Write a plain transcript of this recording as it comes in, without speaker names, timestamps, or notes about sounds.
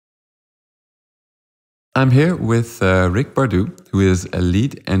I'm here with Rick Pardoe, who is a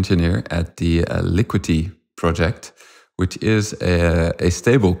lead engineer at the Liquity project, which is a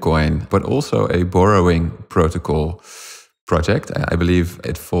stablecoin, but also a borrowing protocol project. I believe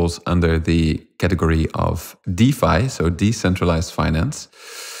it falls under the category of DeFi, so decentralized finance.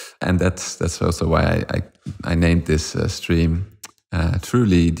 And that's also why I named this stream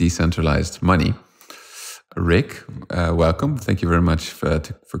Truly Decentralized Money. Rick, welcome. Thank you very much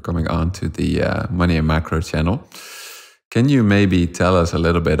for coming on to the Money and Macro channel. Can you maybe tell us a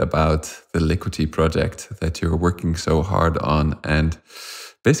little bit about the Liquity project that you're working so hard on, and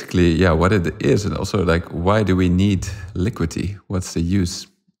basically, what it is, and also why do we need Liquity? What's the use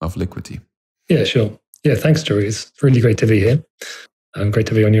of Liquity? Yeah, sure. Yeah, thanks, Joeri. It's really great to be here. Great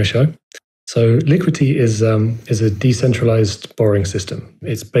to be on your show. So Liquity is a decentralized borrowing system.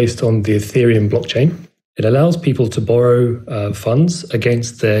 It's based on the Ethereum blockchain. It allows people to borrow funds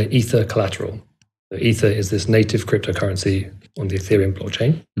against their Ether collateral. Ether is this native cryptocurrency on the Ethereum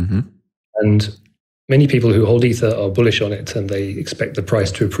blockchain. Mm-hmm. And many people who hold Ether are bullish on it, and they expect the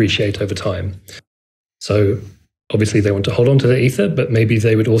price to appreciate over time. So obviously they want to hold on to their Ether, but maybe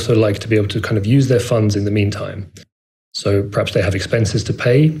they would also like to be able to kind of use their funds in the meantime. So perhaps they have expenses to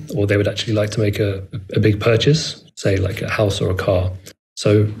pay, or they would actually like to make a big purchase, say like a house or a car.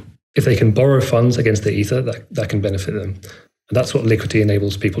 So if they can borrow funds against their Ether, that can benefit them. And that's what Liquity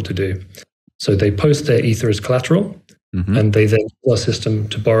enables people to do. So they post their Ether as collateral, mm-hmm. and they then use our system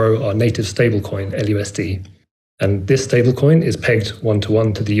to borrow our native stablecoin, LUSD. And this stablecoin is pegged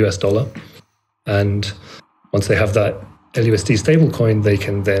 1-to-1 to the US dollar. And once they have that LUSD stablecoin, they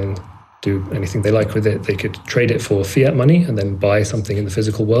can then do anything they like with it. They could trade it for fiat money and then buy something in the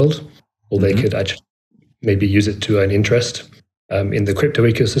physical world, or mm-hmm. they could actually maybe use it to earn interest in the crypto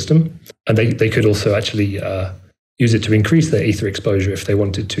ecosystem. And they could also actually use it to increase their Ether exposure if they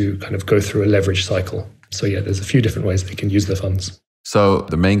wanted to kind of go through a leverage cycle. So there's a few different ways they can use their funds. So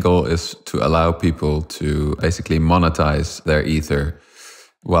the main goal is to allow people to basically monetize their Ether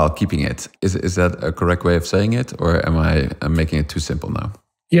while keeping it. Is that a correct way of saying it, or am I making it too simple now?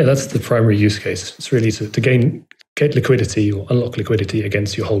 Yeah, that's the primary use case. It's really to get liquidity or unlock liquidity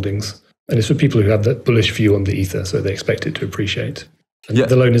against your holdings. And it's for people who have that bullish view on the Ether, so they expect it to appreciate. And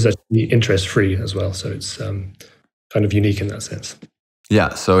the loan is actually interest-free as well, so it's kind of unique in that sense.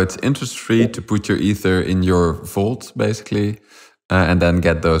 Yeah, so it's interest-free to put your Ether in your vault, basically, and then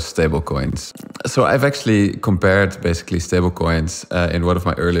get those stable coins. So I've actually compared basically stable coins in one of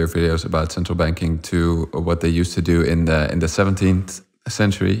my earlier videos about central banking to what they used to do in the 17th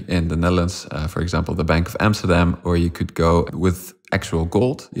century in the Netherlands, for example, the Bank of Amsterdam, or you could go with actual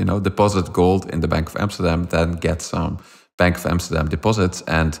gold, deposit gold in the Bank of Amsterdam, then get some Bank of Amsterdam deposits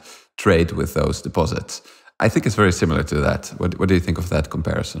and trade with those deposits. I think it's very similar to that. What do you think of that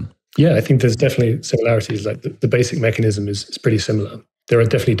comparison? Yeah, I think there's definitely similarities. Like the basic mechanism is pretty similar. There are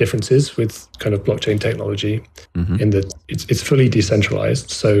definitely differences with kind of blockchain technology mm-hmm. in that it's fully decentralized.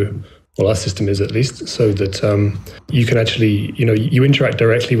 So, well, our system is at least, so that you can actually, you interact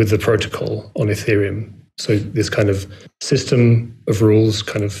directly with the protocol on Ethereum. So this kind of system of rules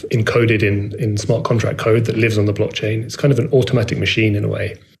kind of encoded in smart contract code that lives on the blockchain. It's kind of an automatic machine in a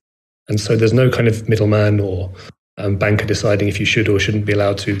way. And so there's no kind of middleman or banker deciding if you should or shouldn't be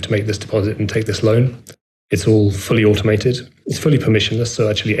allowed to make this deposit and take this loan. It's all fully automated. It's fully permissionless, so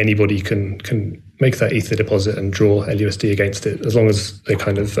actually anybody can make that Ether deposit and draw LUSD against it, as long as they're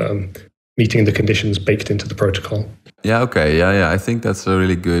kind of meeting the conditions baked into the protocol. Yeah, okay. Yeah. I think that's a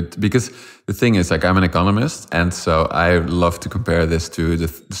really good, because the thing is, I'm an economist, and so I love to compare this to the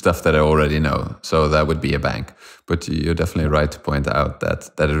stuff that I already know. So that would be a bank. But you're definitely right to point out that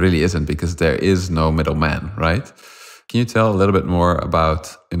it really isn't, because there is no middleman, right? Can you tell a little bit more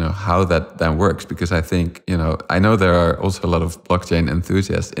about, how that then works? Because I think, I know there are also a lot of blockchain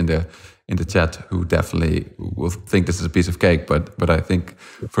enthusiasts in the chat who definitely will think this is a piece of cake, but I think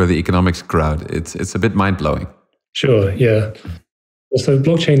for the economics crowd, it's a bit mind-blowing. Sure, yeah. So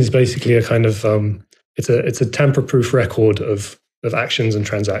blockchain is basically a kind of it's a tamper-proof record of actions and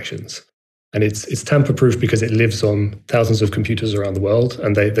transactions. And it's tamper-proof because it lives on thousands of computers around the world,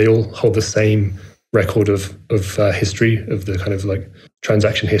 and they all hold the same record of history, of the kind of like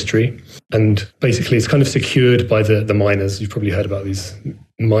transaction history. And basically it's kind of secured by the miners. You've probably heard about these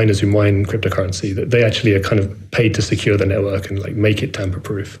miners who mine cryptocurrency, that they actually are kind of paid to secure the network and like make it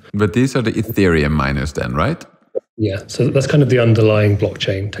tamper-proof. But these are the Ethereum miners then, right? Yeah, so that's kind of the underlying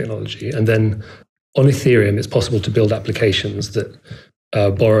blockchain technology. And then on Ethereum, it's possible to build applications that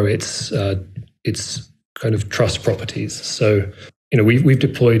borrow its kind of trust properties. So, we've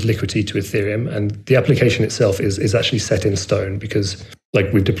deployed Liquity to Ethereum, and the application itself is actually set in stone, because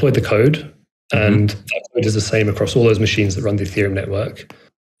like we've deployed the code, And that code is the same across all those machines that run the Ethereum network.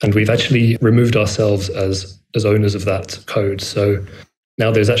 And we've actually removed ourselves as owners of that code. So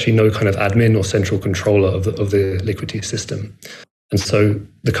now there's actually no kind of admin or central controller of the Liquity system. And so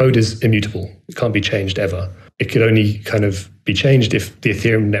the code is immutable. It can't be changed ever. It could only kind of be changed if the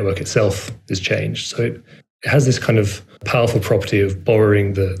Ethereum network itself is changed. So it has this kind of powerful property of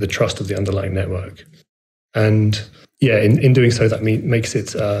borrowing the trust of the underlying network. And yeah, in doing so, that makes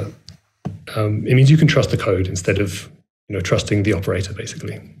it, it means you can trust the code instead of trusting the operator,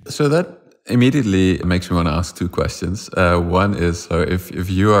 basically. So that immediately makes me want to ask two questions. One is, so if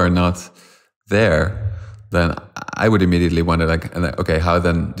you are not there, then I would immediately wonder, like, okay, how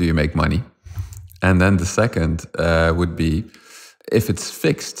then do you make money? And then the second would be, if it's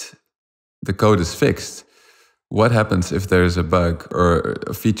fixed, the code is fixed, what happens if there is a bug or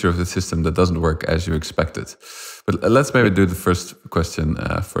a feature of the system that doesn't work as you expected? But let's maybe do the first question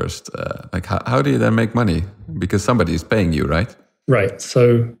first. Like, how do you then make money? Because somebody is paying you, right? Right.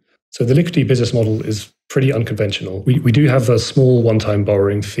 So the Liquity business model is pretty unconventional. We do have a small one-time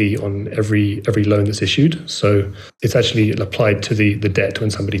borrowing fee on every loan that's issued. So it's actually applied to the debt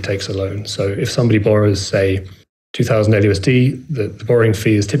when somebody takes a loan. So if somebody borrows, say, 2,000 LUSD, the borrowing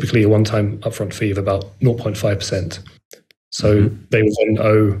fee is typically a one-time upfront fee of about 0.5%. So they will then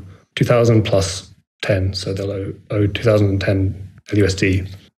owe 2,000 plus 10. So they'll owe 2,010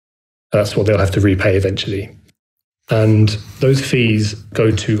 LUSD. That's what they'll have to repay eventually. And those fees go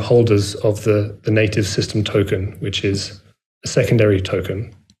to holders of the native system token, which is a secondary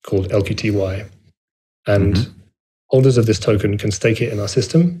token called LQTY. And holders of this token can stake it in our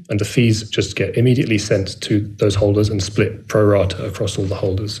system, and the fees just get immediately sent to those holders and split pro rata across all the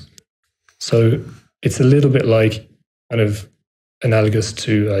holders. So it's a little bit like kind of analogous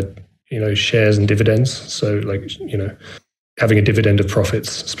to shares and dividends. So like having a dividend of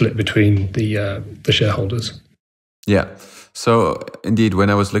profits split between the shareholders. Yeah. So indeed,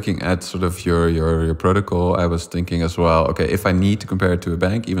 when I was looking at sort of your protocol, I was thinking as well, okay, if I need to compare it to a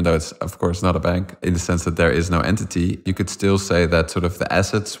bank, even though it's of course not a bank, in the sense that there is no entity, you could still say that sort of the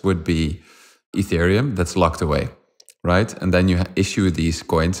assets would be Ethereum that's locked away, right? And then you issue these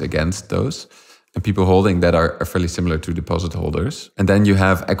coins against those, and people holding that are fairly similar to deposit holders. And then you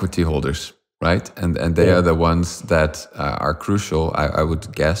have equity holders, right? And they are the ones that are crucial, I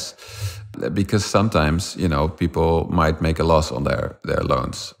would guess. Because sometimes, people might make a loss on their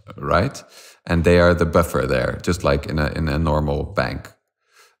loans, right? And they are the buffer there, just like in a normal bank.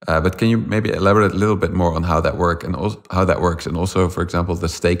 But can you maybe elaborate a little bit more on how that works, and also, for example, the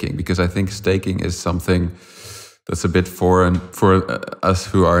staking? Because I think staking is something that's a bit foreign for us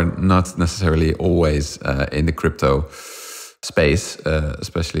who are not necessarily always in the crypto space,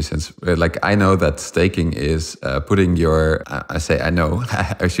 especially since, I know that staking is putting your, I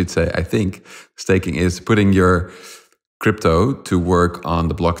think staking is putting your crypto to work on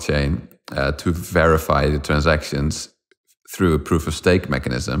the blockchain to verify the transactions through a proof of stake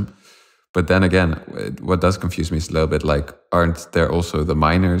mechanism. But then again, what does confuse me is a little bit like, aren't there also the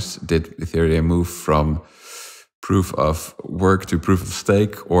miners? Did Ethereum move from proof of work to proof of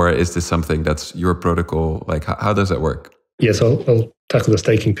stake? Or is this something that's your protocol? Like, how does that work? Yes, I'll tackle the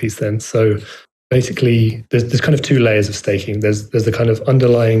staking piece then. So basically, there's kind of two layers of staking. There's the kind of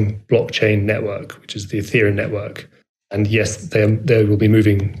underlying blockchain network, which is the Ethereum network. And yes, they will be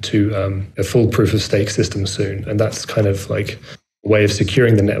moving to a full proof of stake system soon. And that's kind of like a way of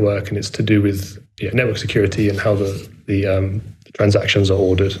securing the network. And it's to do with network security and how the transactions are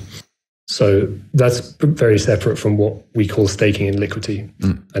ordered. So that's very separate from what we call staking in Liquity.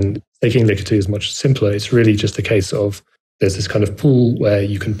 And staking in Liquity is much simpler. It's really just a case of there's this kind of pool where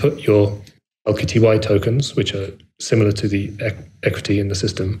you can put your LQTY tokens, which are similar to the equity in the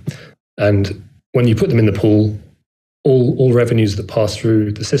system. And when you put them in the pool, all revenues that pass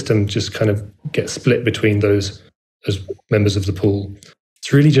through the system just kind of get split between those members of the pool.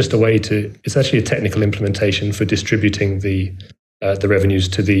 It's really just a way it's actually a technical implementation for distributing the revenues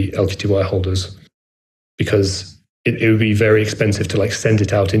to the LQTY holders, because it would be very expensive to send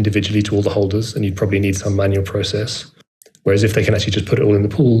it out individually to all the holders, and you'd probably need some manual process. Whereas if they can actually just put it all in the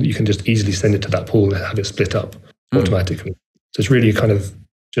pool, you can just easily send it to that pool and have it split up automatically. So it's really kind of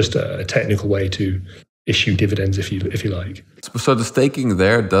just a technical way to issue dividends, if you like. So the staking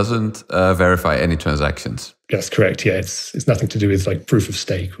there doesn't verify any transactions? That's correct, yeah. It's nothing to do with proof of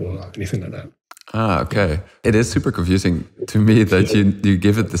stake or anything like that. Ah, okay. It is super confusing to me that you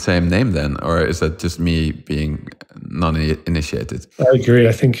give it the same name then, or is that just me being non-initiated? I agree.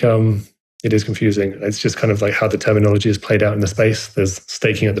 I think it is confusing. It's just kind of like how the terminology is played out in the space. There's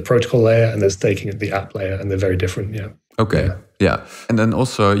staking at the protocol layer and there's staking at the app layer, and they're very different, yeah. Okay. Yeah. And then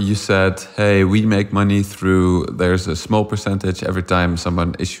also you said, hey, we make money there's a small percentage every time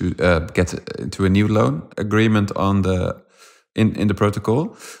someone gets into a new loan agreement on in the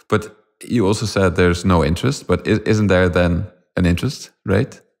protocol. But you also said there's no interest, but isn't there then an interest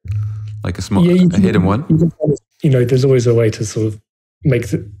rate? Like a hidden one? There's always a way to sort of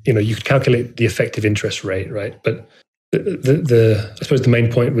make you could calculate the effective interest rate, right? But I suppose the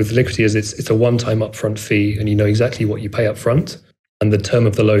main point with liquidity is it's a one-time upfront fee, and you know exactly what you pay up front, and the term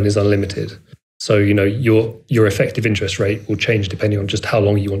of the loan is unlimited. So your effective interest rate will change depending on just how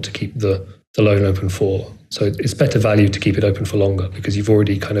long you want to keep the loan open for. So it's better value to keep it open for longer because you've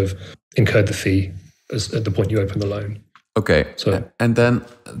already kind of incurred the fee at the point you open the loan. Okay. And then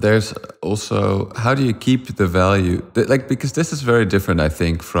there's also, how do you keep the value? Because this is very different, I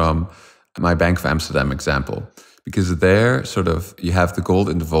think, from my Bank of Amsterdam example. Because there, sort of, you have the gold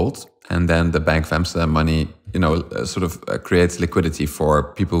in the vault, and then the Bank of Amsterdam money, creates liquidity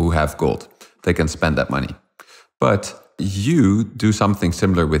for people who have gold. They can spend that money. But you do something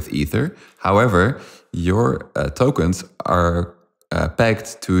similar with Ether. However, your tokens are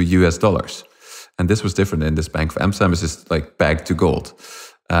pegged to US dollars. And this was different in this Bank of Amsterdam. It's just like pegged to gold.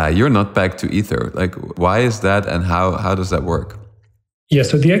 You're not pegged to Ether. Like, why is that, and how does that work? Yeah,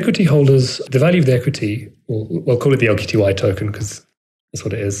 so the equity holders, the value of the equity, we'll call it the LQTY token because that's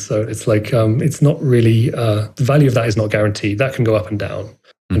what it is. So it's like, it's not really, the value of that is not guaranteed. That can go up and down.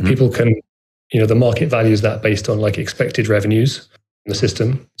 Mm-hmm. And people can, the market values that based on like expected revenues in the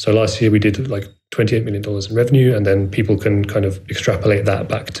system. So last year we did like $28 million in revenue, and then people can kind of extrapolate that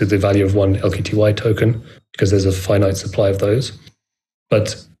back to the value of one LQTY token because there's a finite supply of those.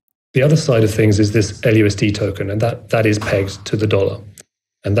 But the other side of things is this LUSD token, and that is pegged to the dollar.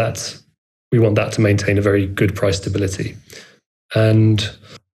 And we want that to maintain a very good price stability. And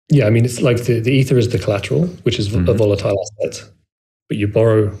yeah, I mean, it's like the Ether is the collateral, which is a volatile asset, but you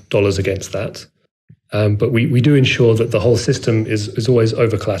borrow dollars against that. But we do ensure that the whole system is always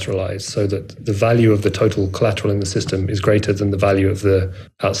over collateralized, so that the value of the total collateral in the system is greater than the value of the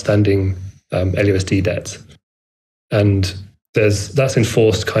outstanding LUSD debt. And that's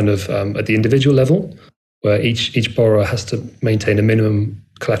enforced kind of at the individual level, where each borrower has to maintain a minimum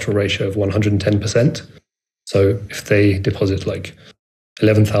collateral ratio of 110%. So if they deposit like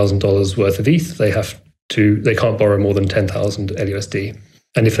 $11,000 worth of ETH, they can't borrow more than 10,000 LUSD.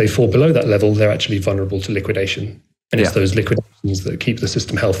 And if they fall below that level, they're actually vulnerable to liquidation. And it's those liquidations that keep the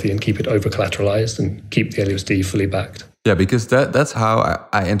system healthy and keep it over collateralized and keep the LUSD fully backed. Yeah, because that's how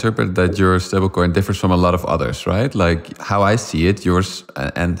I interpret that your stablecoin differs from a lot of others, right? Like how I see it, yours,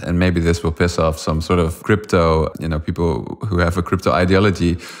 and maybe this will piss off some sort of crypto, people who have a crypto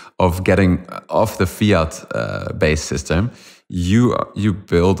ideology of getting off the fiat based system. You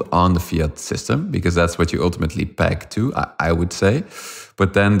build on the fiat system because that's what you ultimately peg to, I would say.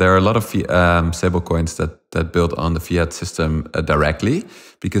 But then there are a lot of stablecoins that build on the fiat system directly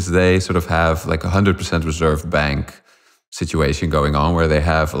because they sort of have like 100% reserve bank situation going on where they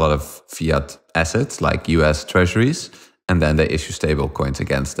have a lot of fiat assets like US treasuries, and then they issue stable coins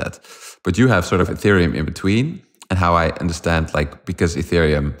against that. But you have sort of Ethereum in between. And how I understand, like, because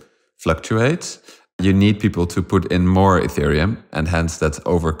Ethereum fluctuates, you need people to put in more Ethereum, and hence that's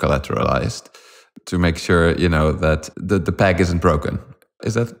over collateralized to make sure, that the peg isn't broken.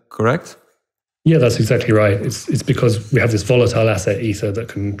 Is that correct? Yeah, that's exactly right. It's because we have this volatile asset Ether that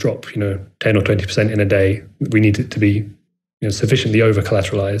can drop, 10 or 20% in a day. We need it to be sufficiently over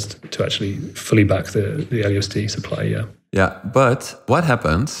collateralized to actually fully back the LUSD supply. Yeah. Yeah, but what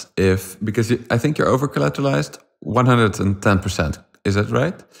happens because I think you're over collateralized 110%. Is that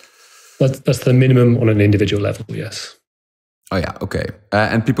right? That's the minimum on an individual level. Yes. Oh yeah. Okay.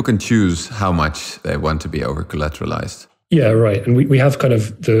 And people can choose how much they want to be over collateralized. Yeah, right. And we have kind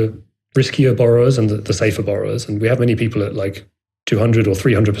of the riskier borrowers and the safer borrowers. And we have many people at like 200 or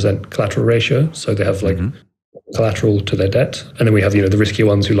 300% collateral ratio. So they have like collateral to their debt. And then we have, the riskier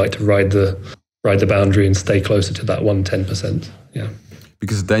ones who like to ride the boundary and stay closer to that 110%. Yeah.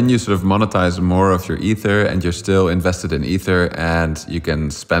 Because then you sort of monetize more of your Ether and you're still invested in Ether and you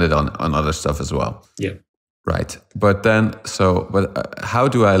can spend it on other stuff as well. Yeah. Right. But then, how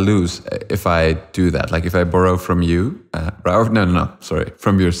do I lose if I do that? Like if I borrow from you,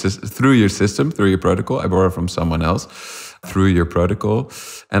 through your system, through your protocol, I borrow from someone else through your protocol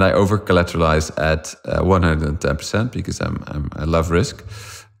and I over collateralize at 110% because I love risk.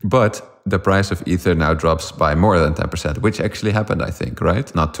 But the price of Ether now drops by more than 10%, which actually happened, I think,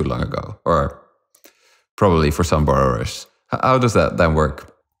 right? Not too long ago, or probably for some borrowers. How does that then work?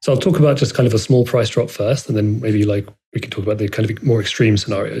 So I'll talk about just kind of a small price drop first, and then maybe we can talk about the kind of more extreme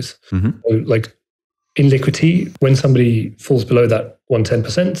scenarios. Mm-hmm. So in Liquity, when somebody falls below that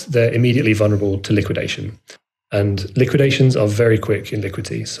 110%, they're immediately vulnerable to liquidation. And liquidations are very quick in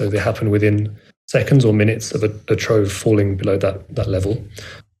Liquity. So they happen within seconds or minutes of a trove falling below that level,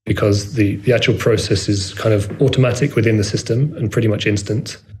 because the actual process is kind of automatic within the system and pretty much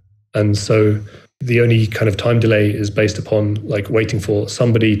instant. And so the only kind of time delay is based upon like waiting for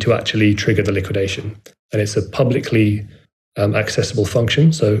somebody to actually trigger the liquidation. And it's a publicly accessible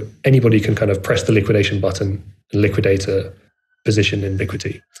function. So anybody can kind of press the liquidation button and liquidate a position in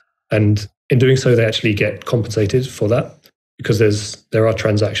Liquity. And in doing so, they actually get compensated for that, because there are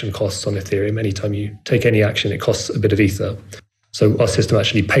transaction costs on Ethereum. Anytime you take any action, it costs a bit of Ether. So our system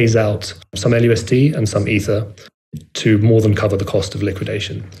actually pays out some LUSD and some Ether to more than cover the cost of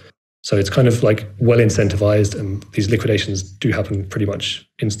liquidation. So it's kind of like well incentivized, and these liquidations do happen pretty much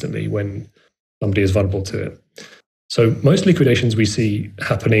instantly when somebody is vulnerable to it. So most liquidations we see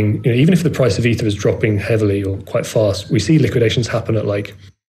happening, even if the price of Ether is dropping heavily or quite fast, we see liquidations happen at like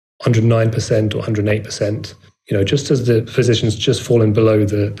 109% or 108%, just as the position's just fallen below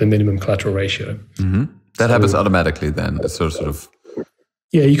the minimum collateral ratio. Mm-hmm. That happens automatically then. It's sort of.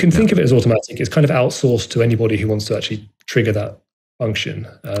 Yeah, you can think of it as automatic. It's kind of outsourced to anybody who wants to actually trigger that function.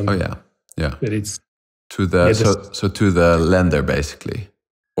 Yeah. But it's to the lender basically,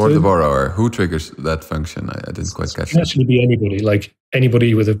 or the borrower. Who triggers that function? I didn't quite catch it. It can actually be anybody, like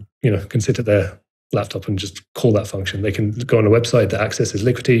anybody with can sit at their laptop and just call that function. They can go on a website that accesses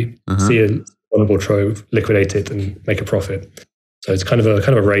Liquity, see a vulnerable trove, liquidate it, and make a profit. So it's kind of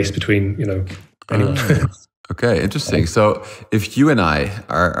a race between anyone. Okay, interesting. So if you and I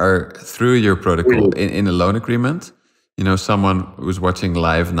are through your protocol in a loan agreement, someone who's watching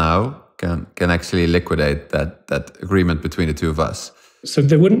live now can actually liquidate that agreement between the two of us. So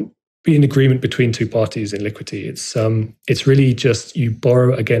there wouldn't be an agreement between two parties in Liquity. It's really just you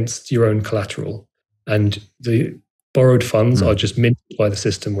borrow against your own collateral, and the borrowed funds are just minted by the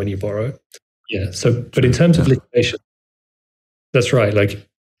system when you borrow. Yeah. So, but in terms of liquidation, that's right. Like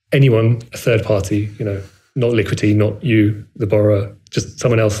anyone, a third party, not Liquity, not you, the borrower, just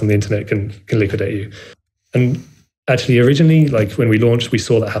someone else on the internet can liquidate you. And actually, originally, like when we launched, we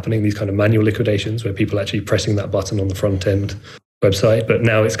saw that happening, these kind of manual liquidations where people actually pressing that button on the front end website. But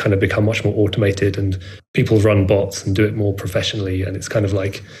now it's kind of become much more automated, and people run bots and do it more professionally. And it's kind of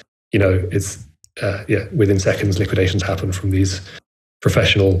like, it's, within seconds, liquidations happen from these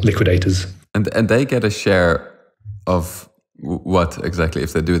professional liquidators. And they get a share of what exactly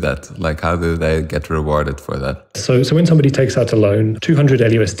if they do that? Like, how do they get rewarded for that? So when somebody takes out a loan, 200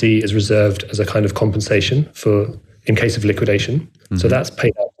 LUSD is reserved as a kind of compensation in case of liquidation. Mm-hmm. So that's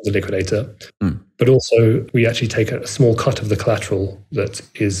paid out to the liquidator. But also we actually take a small cut of the collateral that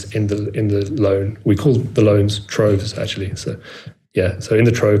is in the loan. We call the loans troves actually. So in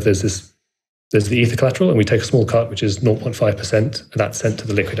the trove there's the Ether collateral, and we take a small cut, which is 0.5%, and that's sent to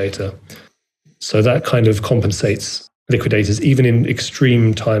the liquidator. So that kind of compensates liquidators, even in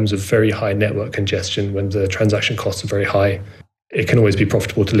extreme times of very high network congestion, when the transaction costs are very high. It can always be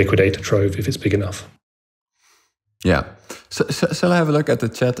profitable to liquidate a trove if it's big enough. Yeah. So shall I have a look at the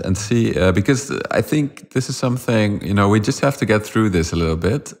chat and see? Because I think this is something, we just have to get through this a little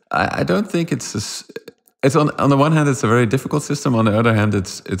bit. I don't think it's on the one hand, it's a very difficult system. On the other hand,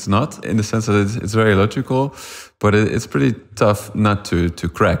 it's not, in the sense that it's very logical, but it's pretty tough not to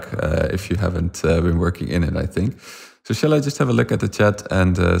crack if you haven't been working in it, I think. So shall I just have a look at the chat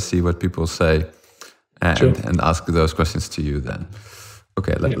and see what people say and ask those questions to you then?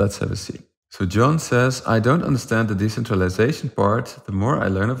 Okay, let's have a see. So John says, I don't understand the decentralization part. The more I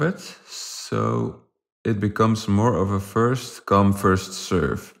learn of it, so it becomes more of a first come, first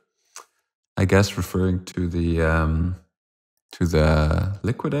serve. I guess referring to the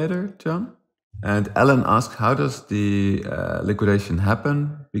liquidator, John. And Ellen asked, how does the liquidation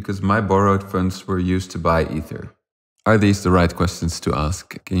happen? Because my borrowed funds were used to buy Ether. Are these the right questions to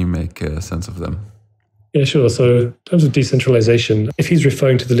ask? Can you make sense of them? Yeah, sure. So in terms of decentralization, if he's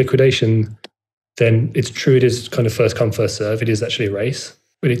referring to the liquidation, then it's true, it is kind of first come, first serve. It is actually a race.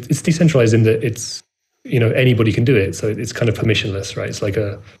 But it's decentralized in that it's, anybody can do it. So it's kind of permissionless, right? It's like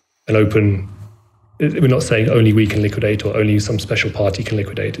an open, we're not saying only we can liquidate or only some special party can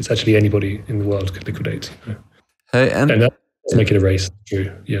liquidate. It's actually anybody in the world can liquidate. Hey, and that's make it a race.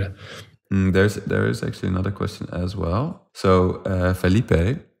 True, yeah. There is actually another question as well. So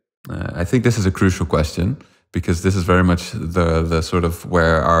Felipe, I think this is a crucial question, because this is very much the sort of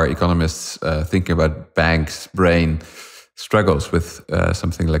where our economists thinking about banks' brain struggles with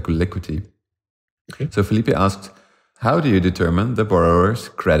something like liquidity. Okay. So Felipe asked, how do you determine the borrower's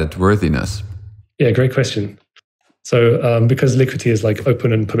credit worthiness? Yeah, great question. So because liquidity is like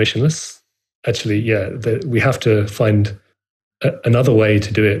open and permissionless, actually, we have to find another way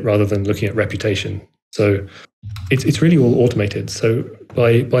to do it rather than looking at reputation. So it's really all automated. So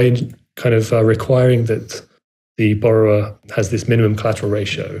by kind of requiring that the borrower has this minimum collateral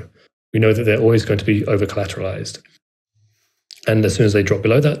ratio, we know that they're always going to be over collateralized. And as soon as they drop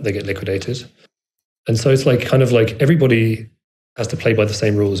below that, they get liquidated. And so it's like kind of like everybody has to play by the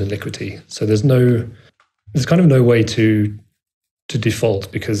same rules in liquidity. So there's kind of no way to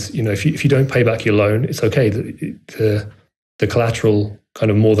default, because if you don't pay back your loan, it's okay. The collateral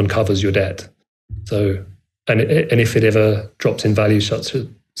kind of more than covers your debt. So and if it ever drops in value such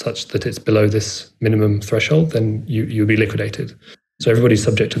that it's below this minimum threshold, then you'll be liquidated. So everybody's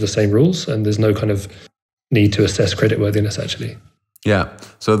subject to the same rules, and there's no kind of need to assess creditworthiness actually. Yeah,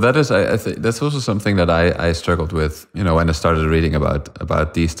 so that is, I think that's also something that I struggled with, when I started reading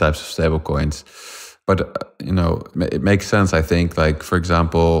about these types of stable coins. But it makes sense, I think. Like, for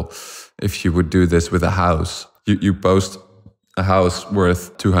example, if you would do this with a house, you post a house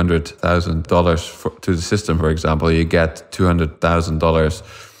worth $200,000 to the system, for example, you get $200,000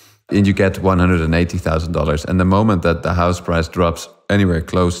 and you get $180,000. And the moment that the house price drops anywhere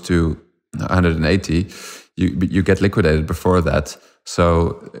close to 180, you get liquidated before that.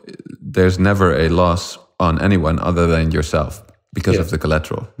 So there's never a loss on anyone other than yourself because of the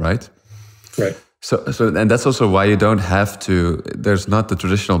collateral, right? Right. So, and that's also why you don't have to, there's not the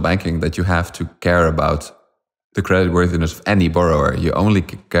traditional banking that you have to care about the creditworthiness of any borrower. You only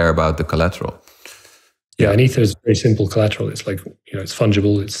care about the collateral. Yeah, and Ether is very simple collateral. It's like, it's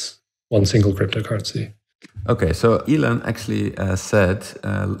fungible. It's one single cryptocurrency. Okay, so Elon actually said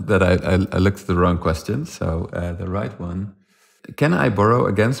that I looked at the wrong question. So the right one, can I borrow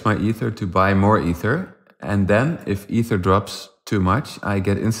against my Ether to buy more Ether? And then if Ether drops too much, I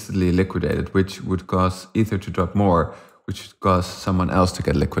get instantly liquidated, which would cause Ether to drop more, which would cause someone else to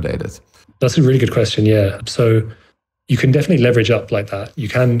get liquidated. That's a really good question, yeah. So you can definitely leverage up like that. You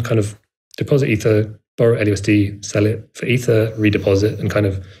can kind of deposit Ether, borrow LUSD, sell it for Ether, redeposit, and kind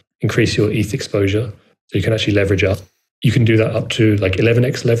of increase your ETH exposure. So you can actually leverage up. You can do that up to like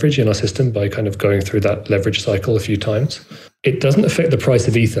 11x leverage in our system by kind of going through that leverage cycle a few times. It doesn't affect the price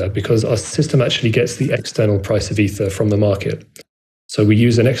of Ether because our system actually gets the external price of Ether from the market. So we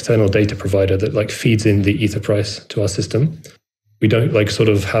use an external data provider that like feeds in the Ether price to our system. We don't like sort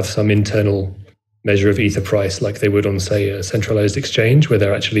of have some internal measure of Ether price like they would on, say, a centralized exchange where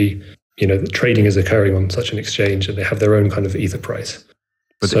they're actually, the trading is occurring on such an exchange and they have their own kind of Ether price.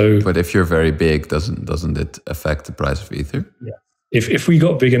 But if you're very big, doesn't it affect the price of Ether? Yeah. If we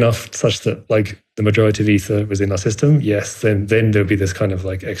got big enough such that like the majority of Ether was in our system, yes, then there'll be this kind of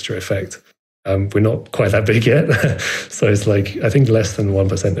like extra effect. We're not quite that big yet. So it's like, I think less than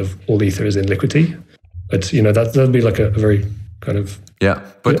 1% of all Ether is in liquidity. But, that'll be like a very kind of... Yeah,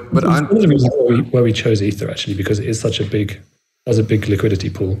 but aren't... One of the reasons why we chose Ether actually, because it is such a big liquidity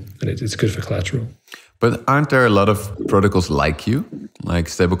pool and it's good for collateral. But aren't there a lot of protocols like you, like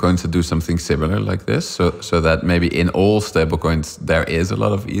stablecoins that do something similar like this? So that maybe in all stablecoins there is a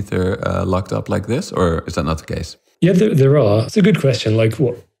lot of Ether locked up like this, or is that not the case? Yeah, there are. It's a good question. Like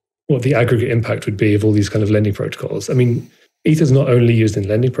what the aggregate impact would be of all these kind of lending protocols. I mean, Ether's not only used in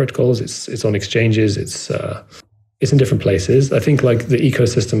lending protocols; it's on exchanges. It's in different places. I think like the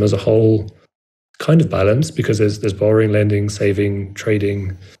ecosystem as a whole kind of balanced because there's borrowing, lending, saving,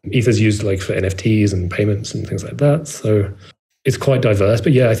 trading. Ether's used like for NFTs and payments and things like that. So it's quite diverse.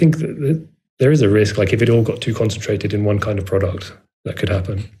 But yeah, I think that there is a risk, like if it all got too concentrated in one kind of product, that could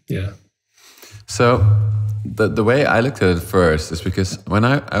happen. Yeah. So the way I looked at it first is because when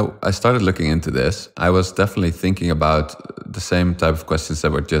I started looking into this, I was definitely thinking about the same type of questions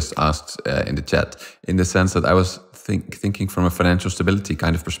that were just asked in the chat, in the sense that I was thinking from a financial stability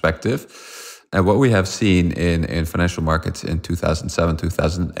kind of perspective. And what we have seen in financial markets in 2007,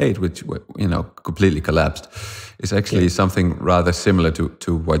 2008, which completely collapsed, is actually something rather similar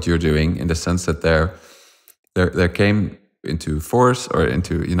to what you're doing, in the sense that there came into force, or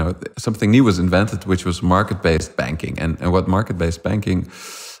into something new was invented, which was market-based banking. And what market-based banking,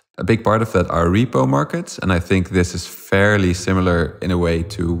 a big part of that are repo markets. And I think this is fairly similar in a way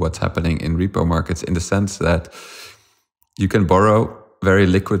to what's happening in repo markets, in the sense that you can borrow very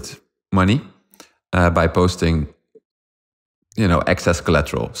liquid money by posting, excess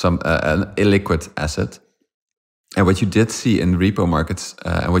collateral, some an illiquid asset. And what you did see in repo markets,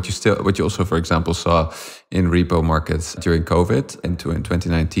 and what you also, for example, saw in repo markets during COVID in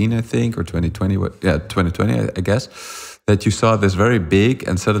 2019, I think, or 2020, 2020, I guess, that you saw this very big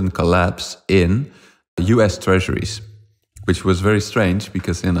and sudden collapse in U.S. treasuries, which was very strange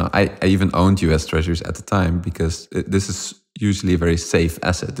because, I even owned U.S. treasuries at the time, because this is usually a very safe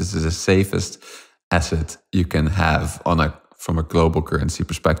asset. This is the safest asset you can have from a global currency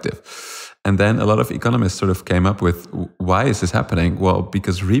perspective. And then a lot of economists sort of came up with, why is this happening? Well,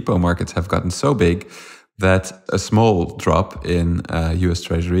 because repo markets have gotten so big that a small drop in US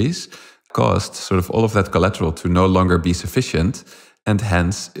treasuries caused sort of all of that collateral to no longer be sufficient. And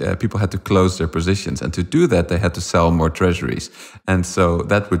hence, people had to close their positions. And to do that, they had to sell more treasuries. And so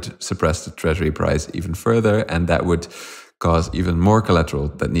that would suppress the treasury price even further. And that would cause even more collateral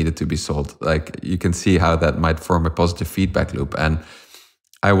that needed to be sold. Like, you can see how that might form a positive feedback loop. And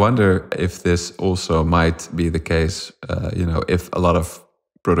I wonder if this also might be the case, if a lot of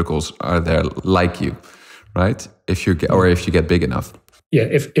protocols are there like you, right? If you get big enough. Yeah,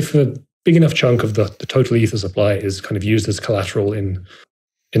 if a big enough chunk of the total Ether supply is kind of used as collateral in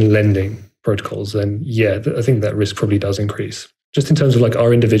lending protocols, then yeah, I think that risk probably does increase. Just in terms of like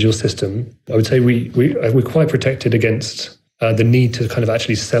our individual system, I would say we're quite protected against the need to kind of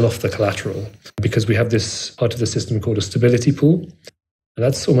actually sell off the collateral, because we have this part of the system called a stability pool. And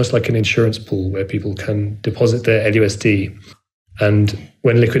that's almost like an insurance pool where people can deposit their LUSD. And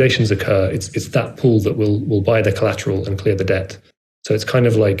when liquidations occur, it's that pool that will buy the collateral and clear the debt. So it's kind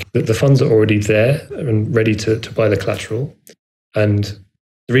of like the funds are already there and ready to buy the collateral. And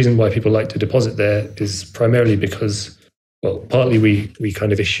the reason why people like to deposit there is primarily because, well, partly we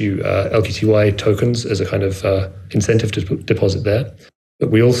kind of issue LQTY tokens as a kind of incentive to deposit there.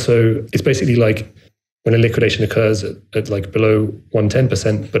 But we also, it's basically like when a liquidation occurs at like below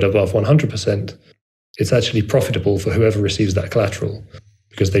 110% but above 100%, it's actually profitable for whoever receives that collateral,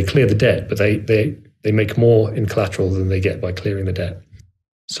 because they clear the debt, but they make more in collateral than they get by clearing the debt.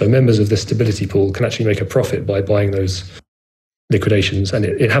 So members of the stability pool can actually make a profit by buying those liquidations, and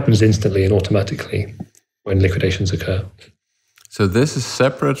it happens instantly and automatically when liquidations occur. So this is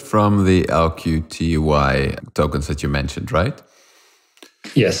separate from the LQTY tokens that you mentioned, right?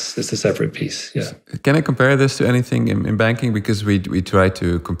 Yes, it's a separate piece, yeah. Can I compare this to anything in banking? Because we try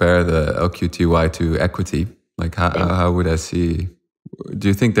to compare the LQTY to equity. Like how would I see... Do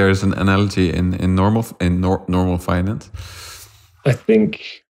you think there is an analogy in normal finance? I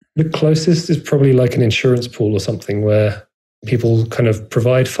think the closest is probably like an insurance pool or something, where people kind of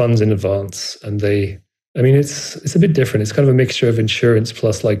provide funds in advance, and it's a bit different. It's kind of a mixture of insurance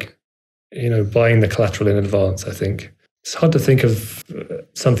plus like, buying the collateral in advance, I think. It's hard to think of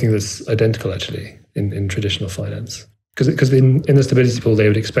something that's identical actually in traditional finance. Because in the stability pool, they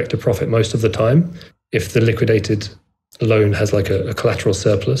would expect a profit most of the time if the liquidated loan has like a collateral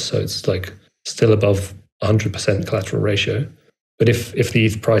surplus, so it's like still above 100% collateral ratio. But if the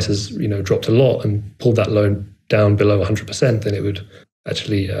ETH price has dropped a lot and pulled that loan down below 100%, then it would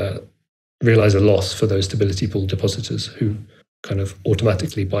actually realize a loss for those stability pool depositors who kind of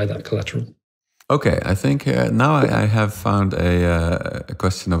automatically buy that collateral. Okay, I think now I have found a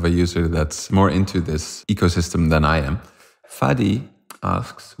question of a user that's more into this ecosystem than I am. Fadi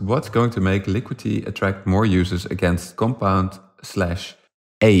asks, what's going to make Liquity attract more users against Compound/AVE?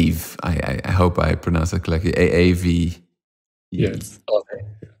 I hope I pronounced that correctly. AAV. Yes.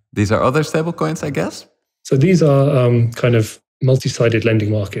 These are other stablecoins, I guess? So these are kind of multi-sided lending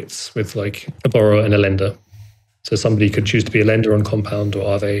markets with like a borrower and a lender. So somebody could choose to be a lender on Compound or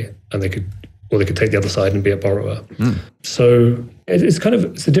Aave, and they could take the other side and be a borrower. So it's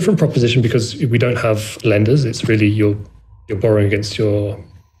a different proposition because we don't have lenders. It's really you're borrowing against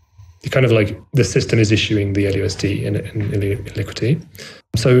kind of like the system is issuing the LUSD in Liquity.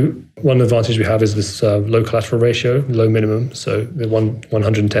 So one advantage we have is this low collateral ratio, low minimum. So the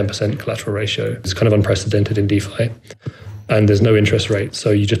 110% collateral ratio is kind of unprecedented in DeFi. And there's no interest rate. So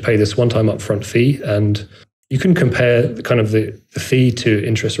you just pay this one-time upfront fee, and you can compare the fee to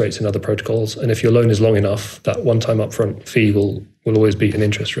interest rates in other protocols. And if your loan is long enough, that one-time upfront fee will always beat an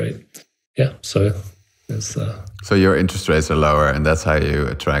interest rate. Yeah, so it's... So your interest rates are lower, and that's how you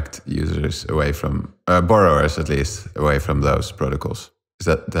attract users away from, borrowers at least, away from those protocols. Is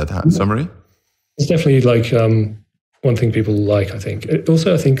that summary? It's definitely like one thing people like, I think.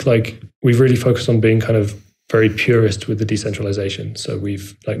 Also, I think like we've really focused on being kind of very purist with the decentralization. So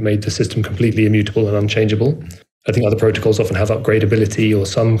we've like made the system completely immutable and unchangeable. I think other protocols often have upgradability or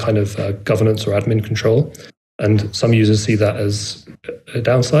some kind of governance or admin control. And some users see that as a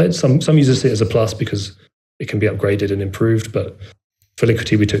downside. Some users see it as a plus because it can be upgraded and improved. But for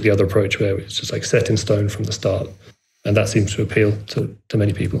Liquity, we took the other approach where it's just like set in stone from the start. And that seems to appeal to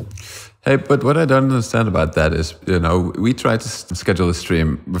many people. Hey, but what I don't understand about that is, we tried to schedule a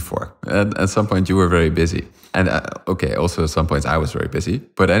stream before. And at some point you were very busy. And also at some points I was very busy.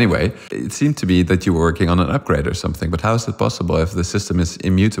 But anyway, it seemed to be that you were working on an upgrade or something. But how is it possible if the system is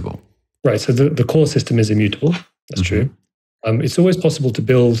immutable? Right, so the core system is immutable. That's true. It's always possible to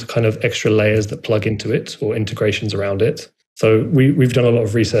build kind of extra layers that plug into it or integrations around it. So we've done a lot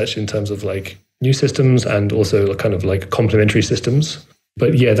of research in terms of like new systems and also kind of like complementary systems.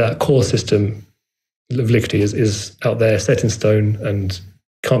 But yeah, that core system of Liquity is out there, set in stone, and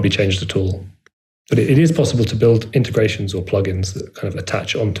can't be changed at all. But it is possible to build integrations or plugins that kind of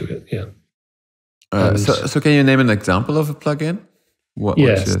attach onto it. Yeah. So can you name an example of a plugin? What should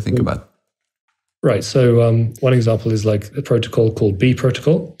I think about? Right. So one example is like a protocol called B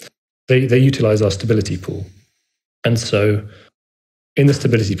protocol. They utilize our stability pool. And so in the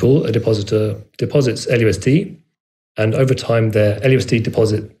stability pool, a depositor deposits LUSD, and over time their LUSD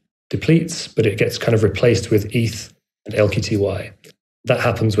deposit depletes, but it gets kind of replaced with ETH and LQTY. That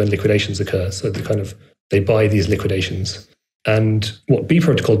happens when liquidations occur. So they buy these liquidations. And what B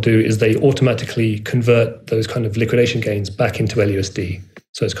protocol do is they automatically convert those kind of liquidation gains back into LUSD.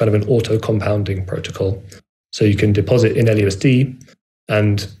 So it's kind of an auto-compounding protocol. So you can deposit in LUSD,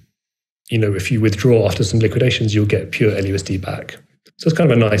 and if you withdraw after some liquidations, you'll get pure LUSD back. So it's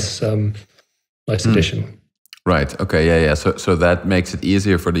kind of a nice addition. Right. Okay. Yeah. So that makes it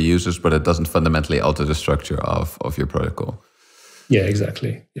easier for the users, but it doesn't fundamentally alter the structure of your protocol. Yeah,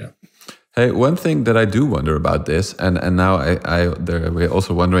 exactly. Yeah. Hey, one thing that I do wonder about this, and now we're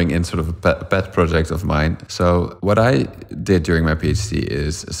also wondering in sort of a pet project of mine. So what I did during my PhD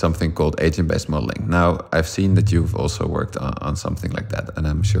is something called agent-based modeling. Now, I've seen that you've also worked on something like that, and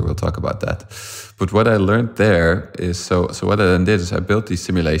I'm sure we'll talk about that. But what I learned there is, so what I then did is I built these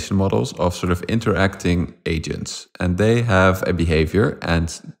simulation models of sort of interacting agents, and they have a behavior.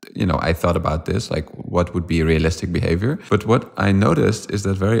 And, I thought about this, like what would be realistic behavior? But what I noticed is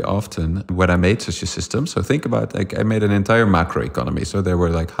that very often when I made such a system, so think about like I made an entire macroeconomy. So there were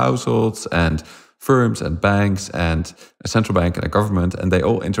like households and firms and banks and a central bank and a government, and they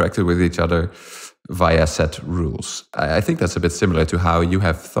all interacted with each other via set rules. I think that's a bit similar to how you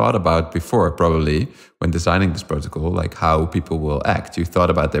have thought about before, probably when designing this protocol, like how people will act. You thought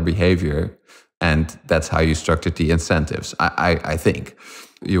about their behavior, and that's how you structured the incentives. I think.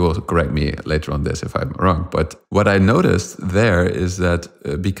 You will correct me later on this if I'm wrong. But what I noticed there is that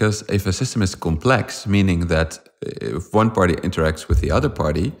because if a system is complex, meaning that if one party interacts with the other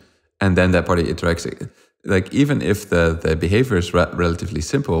party, and then that party interacts, like even if the behavior is relatively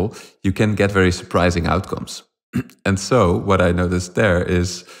simple, you can get very surprising outcomes. And so what I noticed there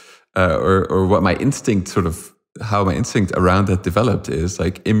is, or what my instinct how my instinct around that developed is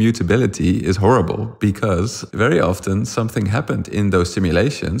like immutability is horrible, because very often something happened in those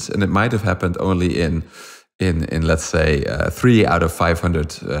simulations, and it might have happened only in let's say 3 out of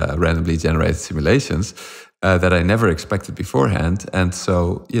 500 randomly generated simulations that I never expected beforehand. And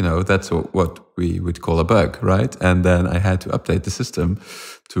so that's what we would call a bug, right? And then I had to update the system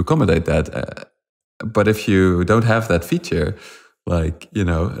to accommodate that. But if you don't have that feature,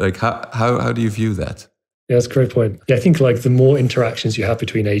 how do you view that? Yeah, that's a great point. Yeah, I think like the more interactions you have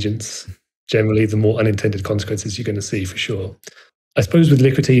between agents, generally the more unintended consequences you're going to see for sure. I suppose with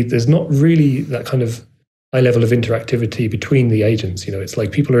Liquity, there's not really that kind of high level of interactivity between the agents. It's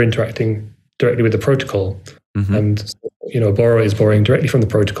like people are interacting directly with the protocol, and a borrower is borrowing directly from the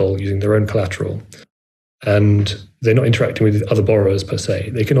protocol using their own collateral, and they're not interacting with other borrowers per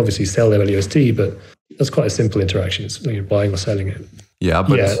se. They can obviously sell their LUSD, but that's quite a simple interaction. It's buying or selling it. Yeah,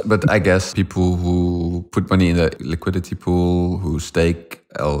 but I guess people who put money in the liquidity pool, who stake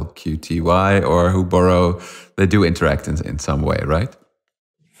LQTY, or who borrow, they do interact in some way, right?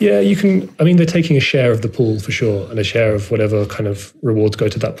 Yeah, they're taking a share of the pool for sure, and a share of whatever kind of rewards go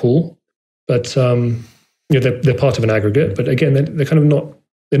to that pool. But they're part of an aggregate. But again, they're kind of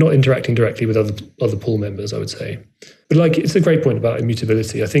they're not interacting directly with other pool members, I would say. But like, it's a great point about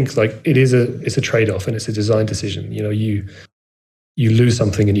immutability. I think like it's a trade-off, and it's a design decision. You lose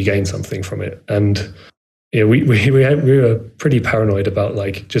something and you gain something from it. And we were pretty paranoid about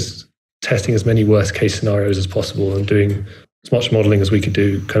like just testing as many worst case scenarios as possible and doing as much modeling as we could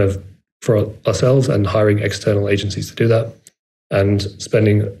do kind of for ourselves, and hiring external agencies to do that, and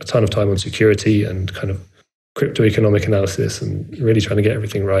spending a ton of time on security and kind of crypto economic analysis and really trying to get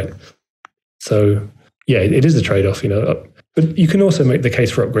everything right. So yeah, it is a trade-off, but you can also make the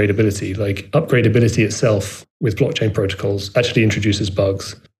case for upgradability. Like upgradability itself with blockchain protocols actually introduces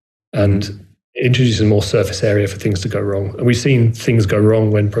bugs, and it introduces more surface area for things to go wrong. And we've seen things go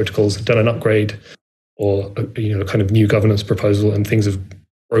wrong when protocols have done an upgrade or kind of new governance proposal, and things have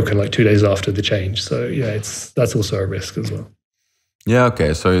broken like 2 days after the change. So yeah, that's also a risk as well. Yeah.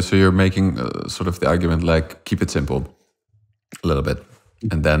 Okay. So you're making sort of the argument like keep it simple a little bit.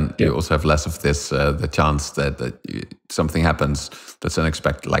 And then you also have less of this, the chance that something happens that's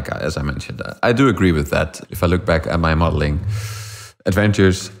unexpected, like as I mentioned. I do agree with that. If I look back at my modeling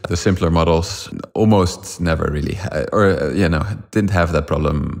adventures, the simpler models almost never really, didn't have that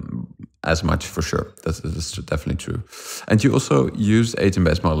problem as much for sure. That's definitely true. And you also use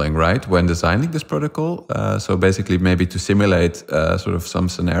agent-based modeling, right, when designing this protocol? So basically maybe to simulate sort of some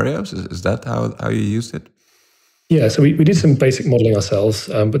scenarios. Is that how you used it? Yeah, so we did some basic modeling ourselves,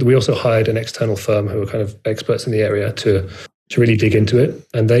 but we also hired an external firm who are kind of experts in the area to really dig into it.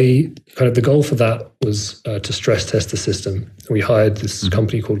 And the goal for that was to stress test the system. We hired this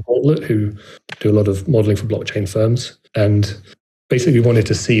company called Worthiness who do a lot of modeling for blockchain firms. And basically we wanted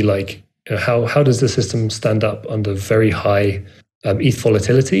to see how does the system stand up under very high ETH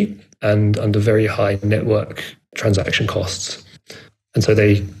volatility and under very high network transaction costs. And so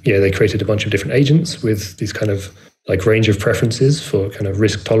they created a bunch of different agents with these kind of range of preferences for kind of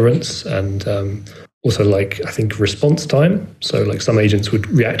risk tolerance and also I think response time. So some agents would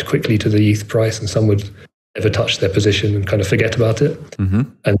react quickly to the ETH price and some would never touch their position and kind of forget about it. Mm-hmm.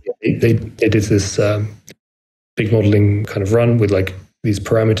 And they did this big modeling kind of run with these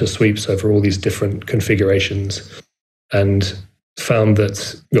parameter sweeps over all these different configurations and found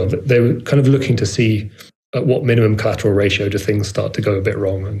that they were kind of looking to see at what minimum collateral ratio do things start to go a bit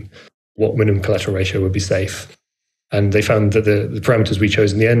wrong and what minimum collateral ratio would be safe. And they found that the parameters we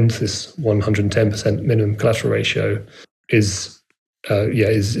chose in the end, this 110% minimum collateral ratio, is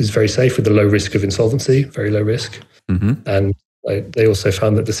very safe with a low risk of insolvency, very low risk. Mm-hmm. And they also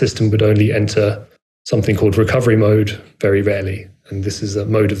found that the system would only enter something called recovery mode very rarely. And this is a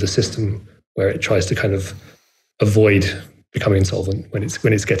mode of the system where it tries to kind of avoid becoming insolvent when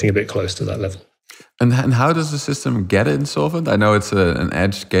it's getting a bit close to that level. And how does the system get insolvent? I know it's an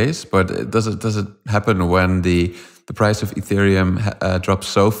edge case, but does it happen when the price of Ethereum drops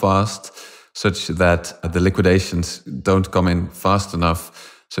so fast, such that the liquidations don't come in fast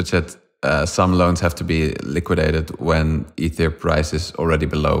enough, such that some loans have to be liquidated when Ether price is already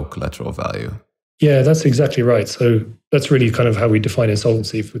below collateral value? Yeah, that's exactly right. So that's really kind of how we define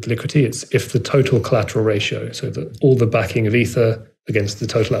insolvency with liquidity. It's if the total collateral ratio, so all the backing of Ether against the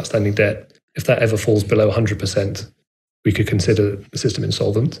total outstanding debt, if that ever falls below 100%, we could consider the system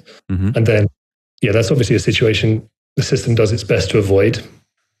insolvent. Mm-hmm. And then, that's obviously a situation the system does its best to avoid.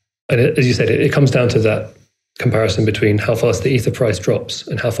 And as you said, it comes down to that comparison between how fast the Ether price drops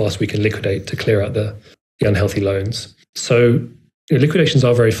and how fast we can liquidate to clear out the unhealthy loans. So liquidations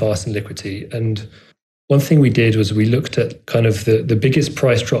are very fast in liquidity. And one thing we did was we looked at kind of the biggest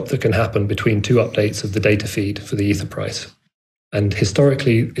price drop that can happen between two updates of the data feed for the Ether price. And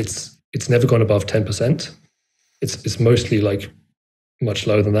historically, it's never gone above 10%. It's mostly much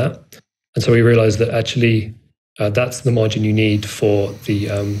lower than that. And so we realized that actually that's the margin you need for the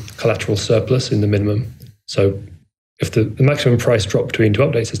collateral surplus in the minimum. So if the maximum price drop between two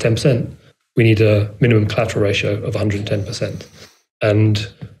updates is 10%, we need a minimum collateral ratio of 110%.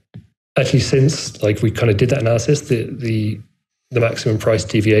 And actually, since we kind of did that analysis, the maximum price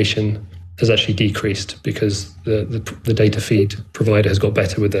deviation has actually decreased because the data feed provider has got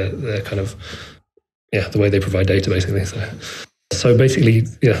better with their kind of the way they provide data, basically. So basically,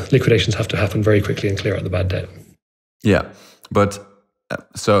 liquidations have to happen very quickly and clear out the bad debt. Yeah, but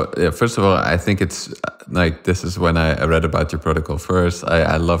first of all, I think it's this is when I read about your protocol first.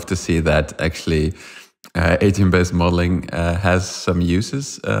 I love to see that actually agent-based modeling has some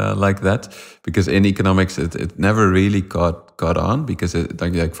uses like that, because in economics it never really caught on, because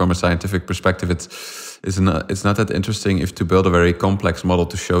from a scientific perspective it's not that interesting. If to build a very complex model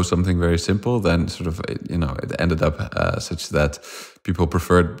to show something very simple, then sort of it ended up such that people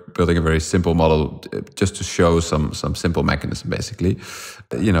preferred building a very simple model just to show some simple mechanism, basically.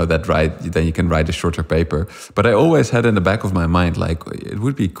 Then you can write a shorter paper. But I always had in the back of my mind, it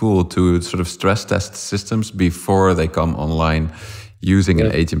would be cool to sort of stress test systems before they come online using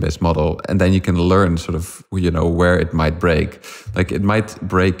an agent-based model, and then you can learn sort of where it might break. It might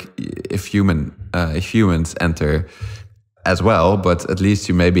break if humans enter as well, but at least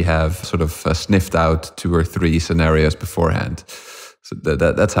you maybe have sort of sniffed out 2 or 3 scenarios beforehand. So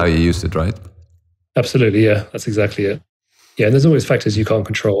that's how you used it, right? Absolutely, yeah, that's exactly it. Yeah, and there's always factors you can't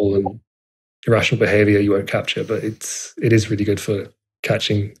control and irrational behavior you won't capture, but it is really good for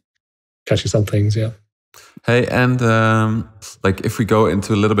catching some things, yeah. Hey, and if we go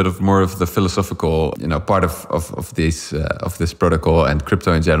into a little bit of more of the philosophical, part of this protocol and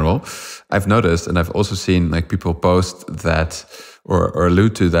crypto in general, I've noticed, and I've also seen people post that or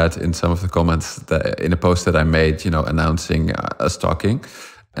allude to that in some of the comments in a post that I made, announcing a stocking.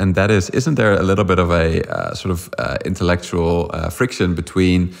 And that isn't there a little bit of a intellectual friction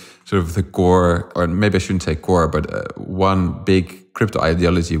between sort of the core, or maybe I shouldn't say core, but one big crypto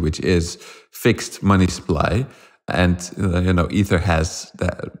ideology, which is fixed money supply. And, Ether has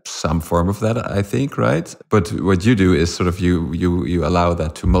some form of that, I think, right? But what you do is sort of you allow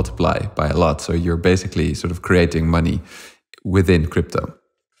that to multiply by a lot. So you're basically sort of creating money within crypto.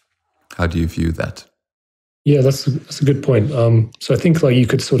 How do you view that? Yeah, that's a good point. So I think you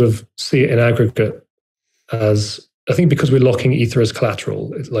could sort of see it in aggregate as, I think because we're locking Ether as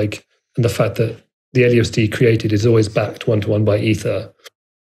collateral, it's and the fact that the LUSD created is always backed one-to-one by Ether.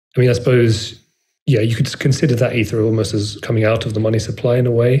 I mean, I suppose, you could consider that Ether almost as coming out of the money supply in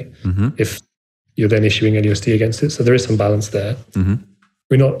a way, if you're then issuing LUSD against it. So there is some balance there.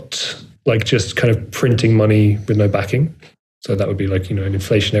 We're not just kind of printing money with no backing. So that would be an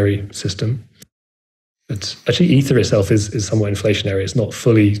inflationary system. But actually, Ether itself is somewhat inflationary. It's not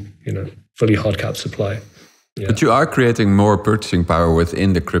fully hard cap supply. Yeah. But you are creating more purchasing power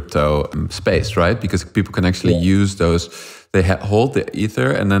within the crypto space, right? Because people can actually use those. They hold the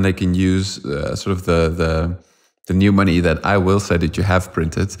Ether, and then they can use sort of the new money that I will say that you have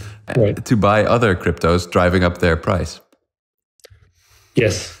printed to buy other cryptos, driving up their price.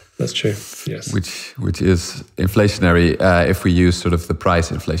 Yes. That's true. Yes. Which is inflationary if we use sort of the price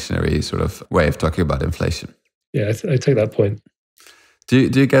inflationary sort of way of talking about inflation. Yeah, I take that point. Do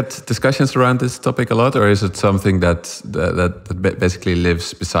you get discussions around this topic a lot, or is it something that basically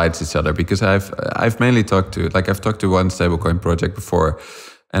lives besides each other? Because I've mainly talked to one stablecoin project before,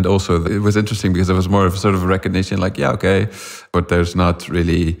 and also it was interesting because it was more of sort of a recognition, but there's not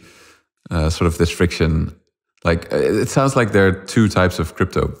really sort of this friction. It sounds like there are two types of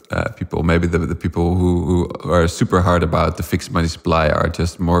crypto people. Maybe the people who are super hard about the fixed money supply are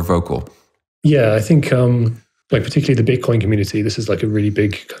just more vocal. Yeah, I think particularly the Bitcoin community, this is a really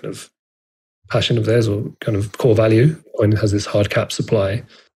big kind of passion of theirs, or kind of core value. Bitcoin has this hard cap supply,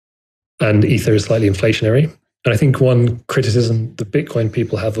 and Ether is slightly inflationary. And I think one criticism the Bitcoin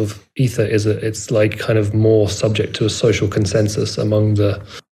people have of Ether is that it's kind of more subject to a social consensus among the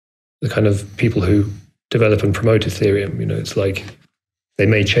kind of people who develop and promote Ethereum. It's they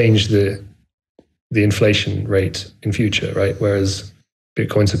may change the inflation rate in future, right? Whereas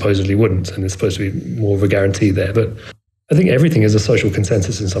Bitcoin supposedly wouldn't, and there's supposed to be more of a guarantee there. But I think everything is a social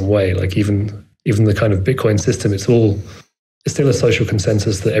consensus in some way. Even the kind of Bitcoin system, it's still a social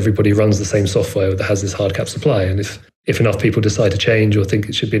consensus that everybody runs the same software that has this hard cap supply. And if enough people decide to change or think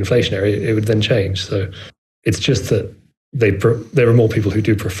it should be inflationary, it would then change. So it's just that there are more people who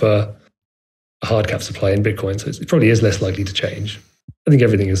do prefer a hard cap supply in Bitcoin, so it probably is less likely to change. I think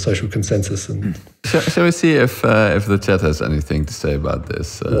everything is social consensus. And shall we see if the chat has anything to say about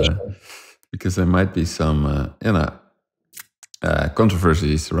this? Because there might be some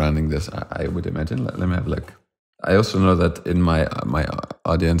controversy surrounding this. I would imagine. Let me have a look. I also know that in my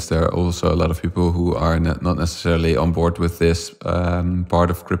audience there are also a lot of people who are not necessarily on board with this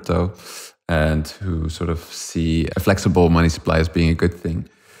part of crypto, and who sort of see a flexible money supply as being a good thing.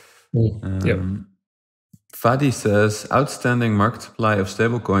 Fadi says, outstanding market supply of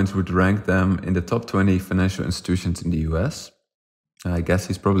stablecoins would rank them in the top 20 financial institutions in the US. I guess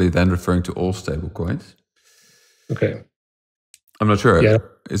he's probably then referring to all stablecoins. Okay. I'm not sure. Yeah.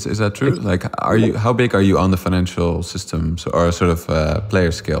 Is that true? How big are you on the financial systems or sort of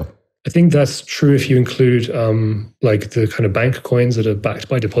player scale? I think that's true if you include the kind of bank coins that are backed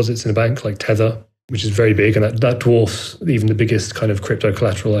by deposits in a bank, like Tether, which is very big, and that dwarfs even the biggest kind of crypto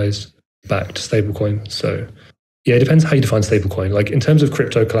collateralized backed stablecoin. So yeah, it depends how you define stablecoin. In terms of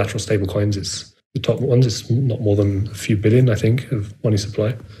crypto collateral stablecoins, it's the top ones. It's not more than a few billion, I think, of money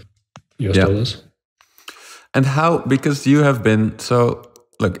supply, US dollars. And how, because you have been,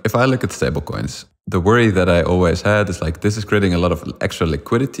 if I look at stablecoins, the worry that I always had is this is creating a lot of extra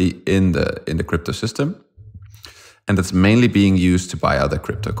liquidity in the crypto system. And that's mainly being used to buy other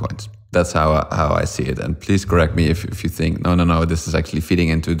crypto coins. That's how I see it. And please correct me if you think, no, this is actually feeding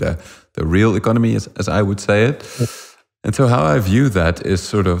into the real economy, as I would say it. And so how I view that is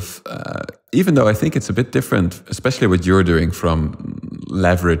sort of, even though I think it's a bit different, especially what you're doing from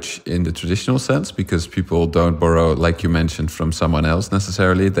leverage in the traditional sense, because people don't borrow, like you mentioned, from someone else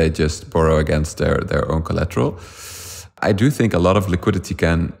necessarily. They just borrow against their own collateral. I do think a lot of liquidity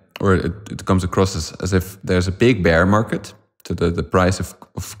it comes across as if there's a big bear market to the price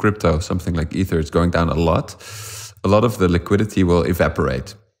of crypto, something like Ether is going down a lot. A lot of the liquidity will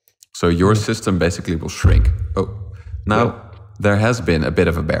evaporate. So your system basically will shrink. There has been a bit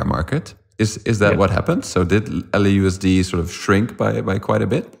of a bear market. Is that what happened? So did LUSD sort of shrink by quite a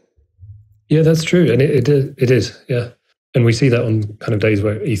bit? Yeah, that's true. And it is, yeah. And we see that on kind of days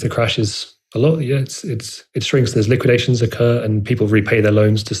where Ether crashes a lot. Yeah, it shrinks. There's liquidations occur, and people repay their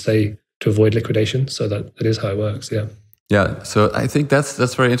loans to avoid liquidation. So that is how it works. Yeah. Yeah, so I think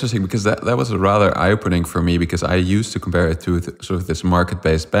that's very interesting, because that was rather eye-opening for me, because I used to compare it to sort of this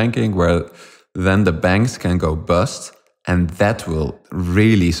market-based banking, where then the banks can go bust, and that will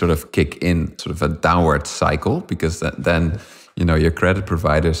really sort of kick in sort of a downward cycle, because then your credit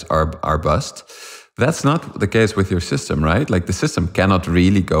providers are bust. That's not the case with your system, right? Like, the system cannot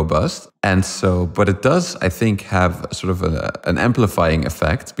really go bust. And so, but it does, I think, have sort of an amplifying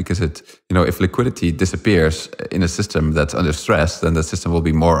effect, because if liquidity disappears in a system that's under stress, then the system will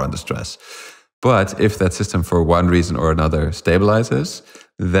be more under stress. But if that system, for one reason or another, stabilizes,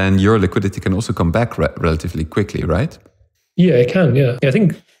 then your liquidity can also come back relatively quickly, right? Yeah, it can. Yeah. I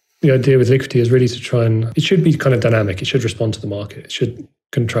think the idea with liquidity is really to try and, it should be kind of dynamic. It should respond to the market. It should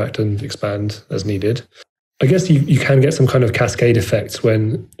contract and expand as needed. I guess you can get some kind of cascade effects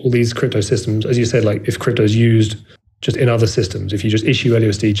when all these crypto systems, as you said, like if crypto is used just in other systems, if you just issue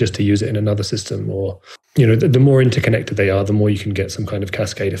LUSD just to use it in another system, or, the more interconnected they are, the more you can get some kind of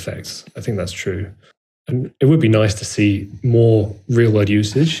cascade effects. I think that's true. And it would be nice to see more real world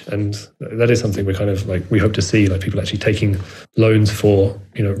usage. And that is something we hope to see, like people actually taking loans for,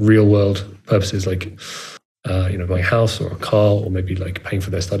 real world purposes, like, buying a house or a car, or maybe like paying for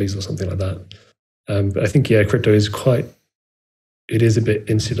their studies or something like that. But I think, crypto is it is a bit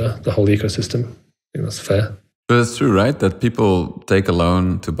insular, the whole ecosystem. I think that's fair. But it's true, right? That people take a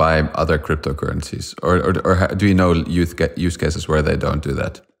loan to buy other cryptocurrencies, or do you know use cases where they don't do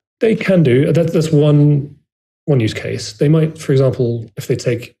that? They can do. That's one use case. They might, for example, if they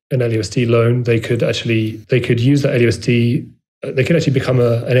take an LUSD loan, they could use that LUSD. They could actually become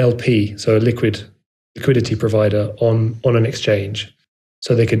an LP, so a liquidity provider on an exchange.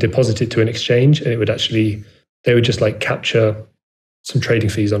 So they could deposit it to an exchange, and they would just like capture some trading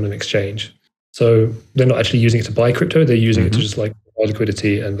fees on an exchange. So they're not actually using it to buy crypto. They're using it to just like buy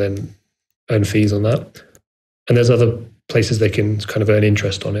liquidity and then earn fees on that. And there's other places they can kind of earn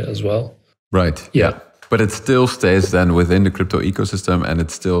interest on it as well. Right. Yeah. But it still stays then within the crypto ecosystem, and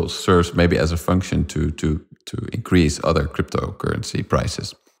it still serves maybe as a function to increase other cryptocurrency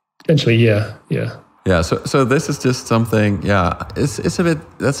prices. Potentially, yeah. Yeah. So this is just something. Yeah.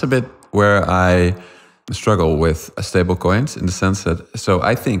 That's a bit where I struggle with stablecoins, in the sense that. So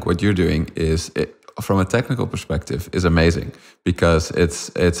I think what you're doing is, from a technical perspective, is amazing, because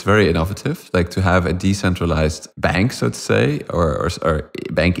it's very innovative. Like, to have a decentralized bank, so to say, or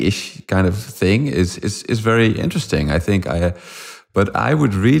bank-ish kind of thing is very interesting. I think but I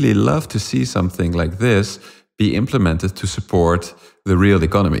would really love to see something like this be implemented to support the real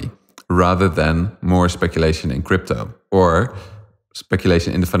economy, rather than more speculation in crypto or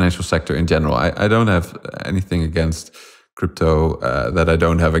speculation in the financial sector in general. I don't have anything against crypto that I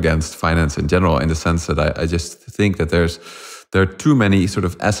don't have against finance in general, in the sense that I just think that there are too many sort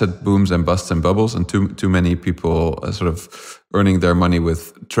of asset booms and busts and bubbles, and too many people sort of earning their money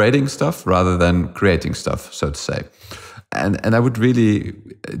with trading stuff rather than creating stuff, so to say. And I would really,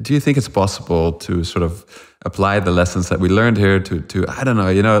 do you think it's possible to sort of apply the lessons that we learned here to I don't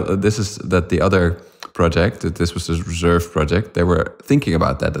know, this is that the other project, that this was the reserve project, they were thinking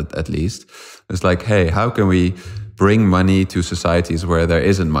about that at least. It's like, hey, how can we bring money to societies where there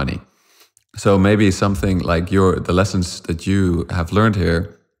isn't money? So maybe something like the lessons that you have learned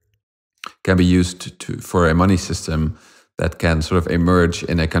here can be used for a money system that can sort of emerge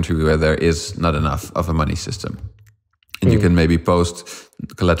in a country where there is not enough of a money system. And you can maybe post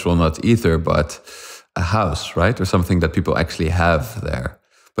collateral, not Ether, but a house, right? Or something that people actually have there.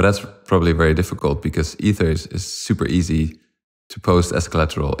 But that's probably very difficult, because Ether is super easy to post as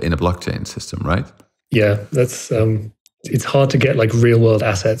collateral in a blockchain system, right? Yeah, that's it's hard to get like real world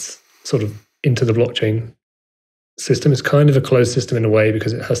assets sort of into the blockchain system. It's kind of a closed system in a way,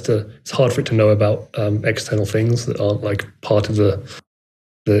 because it's hard for it to know about external things that aren't like part of the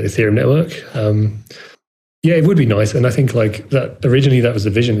Ethereum network. Yeah, it would be nice. And I think like that originally that was the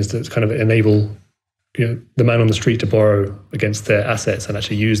vision, is to kind of enable the man on the street to borrow against their assets and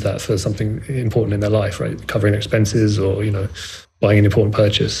actually use that for something important in their life, right? Covering expenses, or, buying an important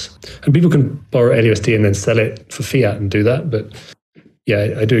purchase. And people can borrow LUSD and then sell it for fiat and do that. But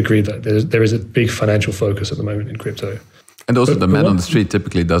yeah, I do agree that there is a big financial focus at the moment in crypto. And also the man on the street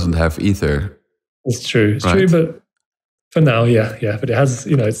typically doesn't have Ether. It's true. It's true, but for now, yeah. But it has,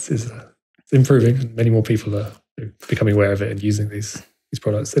 it's improving, and many more people are becoming aware of it and using these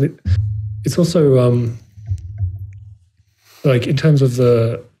products. And it's also like in terms of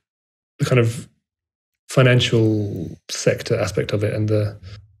the kind of financial sector aspect of it, and the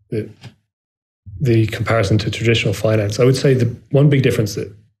the comparison to traditional finance, I would say the one big difference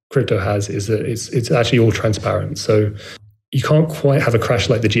that crypto has is that it's actually all transparent. So you can't quite have a crash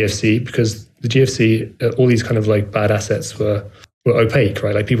like the GFC, because the GFC, all these kind of like bad assets were opaque,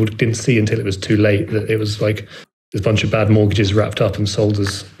 right? Like people didn't see until it was too late that it was like this bunch of bad mortgages wrapped up and sold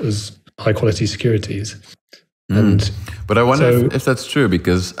as high quality securities. But I wonder if that's true,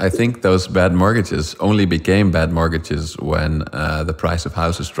 because I think those bad mortgages only became bad mortgages when the price of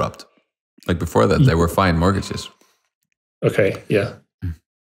houses dropped. Like before that, they were fine mortgages. Okay, yeah.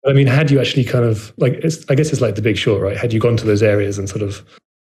 I mean, had you actually kind of like, I guess it's like The Big Short, right? Had you gone to those areas and sort of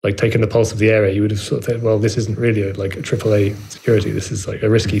like taken the pulse of the area, you would have sort of said, well, this isn't really like a AAA security. This is like a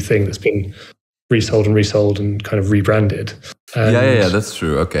risky thing that's been resold and kind of rebranded. Yeah, that's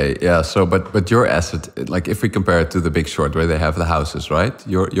true. Okay, yeah. So, but your asset, like if we compare it to The Big Short, where they have the houses, right?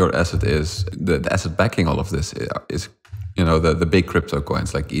 Your asset is the asset backing all of this is, the big crypto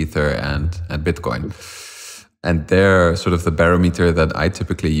coins like Ether and Bitcoin. And they're sort of the barometer that I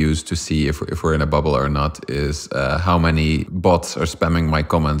typically use to see if we're in a bubble or not is how many bots are spamming my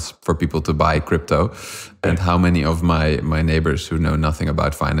comments for people to buy crypto, and how many of my neighbors who know nothing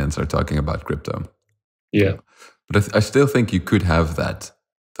about finance are talking about crypto. Yeah. But I still think you could have that,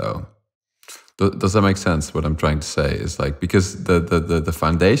 though. Does that make sense? What I'm trying to say is like, because the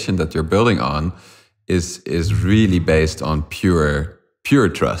foundation that you're building on is really based on pure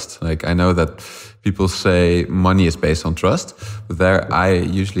trust. Like I know that people say money is based on trust, but there I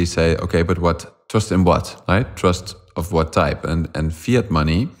usually say, okay, but what trust in what, right? Trust of what type? And fiat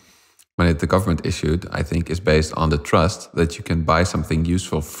money, when the government issued, I think is based on the trust that you can buy something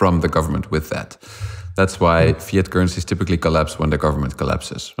useful from the government with that. That's why fiat currencies typically collapse when the government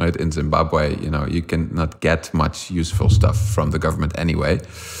collapses, right? In Zimbabwe, you cannot get much useful stuff from the government anyway.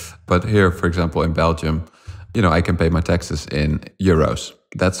 But here, for example, in Belgium, I can pay my taxes in euros.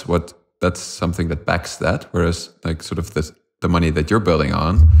 That's something that backs that. Whereas like sort of the money that you're building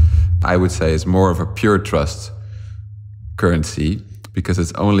on, I would say is more of a pure trust currency, because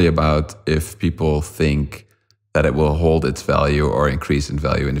it's only about if people think that it will hold its value or increase in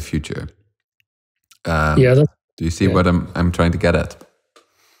value in the future. Do you see what I'm trying to get at?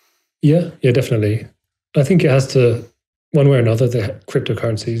 Yeah, definitely. I think it has to, one way or another, the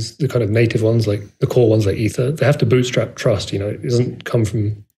cryptocurrencies, the kind of native ones, like the core ones like Ether, they have to bootstrap trust. It doesn't come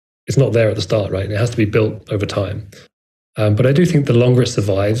from, it's not there at the start, right? And it has to be built over time. But I do think the longer it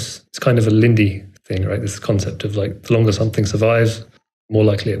survives, it's kind of a Lindy thing, right? This concept of like the longer something survives, the more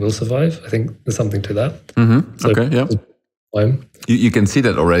likely it will survive. I think there's something to that. Mm-hmm. So, okay, yeah. You can see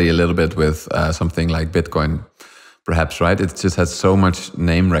that already a little bit with something like Bitcoin, perhaps, right? It just has so much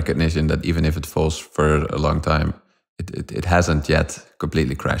name recognition that even if it falls for a long time, it hasn't yet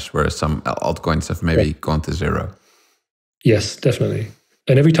completely crashed, whereas some altcoins have maybe gone to zero. Yes, definitely.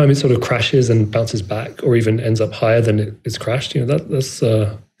 And every time it sort of crashes and bounces back, or even ends up higher than it's crashed,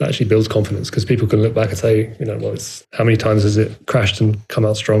 that actually builds confidence, because people can look back and say, it's how many times has it crashed and come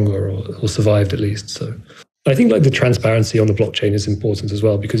out stronger or survived at least. So I think like the transparency on the blockchain is important as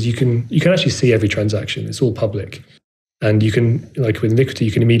well, because you can actually see every transaction. It's all public. And you can, like with Liquity,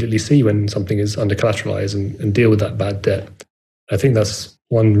 you can immediately see when something is under collateralized and deal with that bad debt. I think that's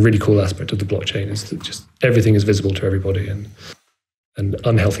one really cool aspect of the blockchain, is that just everything is visible to everybody, and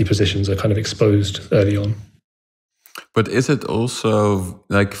unhealthy positions are kind of exposed early on. But is it also,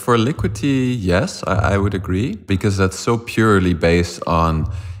 like for Liquity, yes, I would agree, because that's so purely based on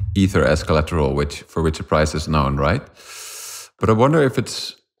Ether as collateral, for which a price is known, right? But I wonder if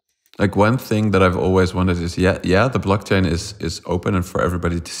it's, like one thing that I've always wondered is, the blockchain is open and for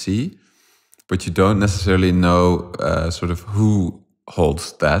everybody to see, but you don't necessarily know sort of who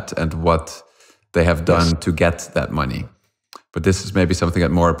holds that and what they have done to get that money. But this is maybe something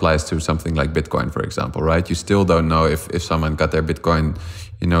that more applies to something like Bitcoin, for example, right? You still don't know if someone got their Bitcoin,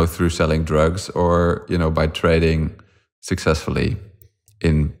 through selling drugs or, by trading successfully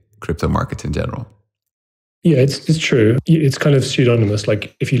in crypto markets in general. Yeah, it's true. It's kind of pseudonymous.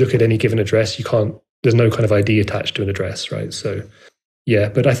 Like if you look at any given address, there's no kind of ID attached to an address, right? So yeah,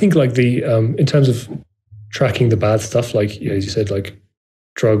 but I think like in terms of tracking the bad stuff, like as you said, like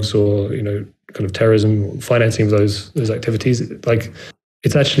drugs or, kind of terrorism, financing of those activities, like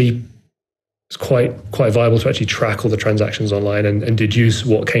it's quite viable to actually track all the transactions online and deduce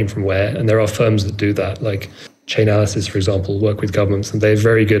what came from where. And there are firms that do that, like Chainalysis, for example, work with governments, and they're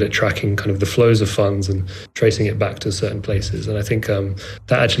very good at tracking kind of the flows of funds and tracing it back to certain places. And I think that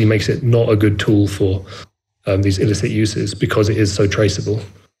actually makes it not a good tool for these illicit uses, because it is so traceable.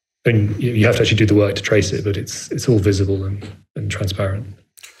 And you have to actually do the work to trace it, but it's all visible and transparent.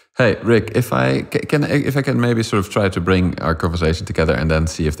 Hey, Rick, if I can maybe sort of try to bring our conversation together and then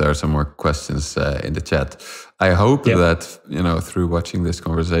see if there are some more questions in the chat. I hope that, through watching this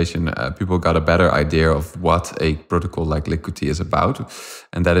conversation, people got a better idea of what a protocol like Liquity is about,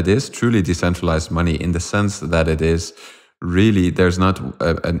 and that it is truly decentralized money in the sense that it is really, there's not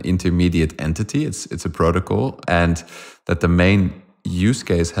an intermediate entity, it's a protocol, and that the main use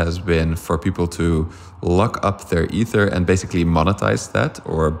case has been for people to lock up their ether and basically monetize that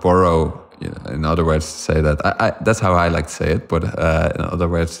or borrow. In other words, to say that that's how I like to say it. But in other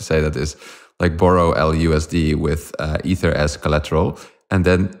words, to say that is like borrow LUSD with ether as collateral, and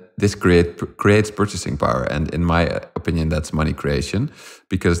then this creates purchasing power. And in my opinion, that's money creation,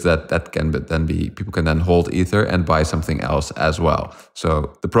 because that can then be, people can then hold ether and buy something else as well.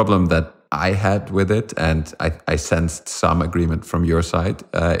 So the problem that I had with it, and I sensed some agreement from your side,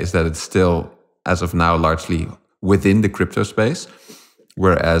 is that it's still, as of now, largely within the crypto space.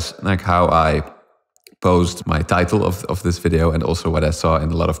 Whereas, like how I posed my title of this video, and also what I saw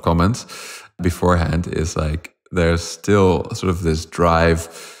in a lot of comments beforehand, is like there's still sort of this drive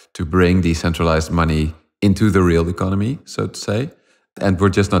to bring decentralized money into the real economy, so to say. And we're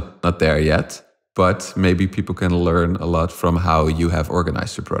just not there yet. But maybe people can learn a lot from how you have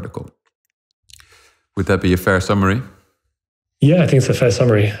organized your protocol. Would that be a fair summary? Yeah, I think it's a fair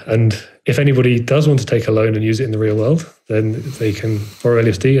summary. And if anybody does want to take a loan and use it in the real world, then they can borrow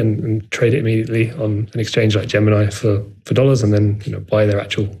LUSD and trade it immediately on an exchange like Gemini for dollars, and then buy their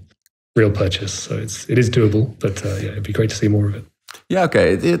actual real purchase. So it is doable, but it'd be great to see more of it. Yeah,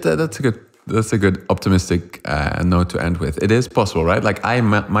 okay, that's a good optimistic note to end with. It is possible, right? Like I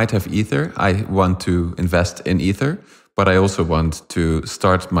might have ether. I want to invest in ether, but I also want to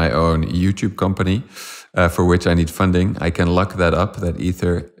start my own YouTube company for which I need funding. I can lock that up, that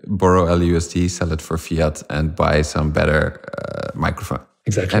ether, borrow LUSD, sell it for fiat, and buy some better microphone.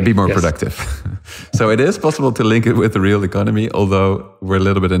 Exactly. And be more productive. So it is possible to link it with the real economy, although we're a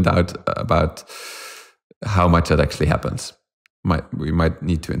little bit in doubt about how much that actually happens. We might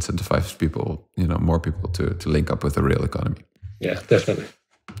need to incentivize people, more people to link up with the real economy. Yeah, definitely.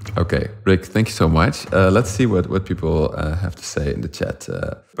 Okay, Rick, thank you so much. Let's see what people have to say in the chat.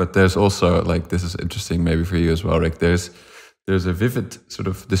 But there's also, like, this is interesting maybe for you as well, Rick. There's a vivid sort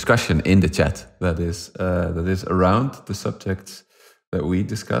of discussion in the chat that is around the subjects that we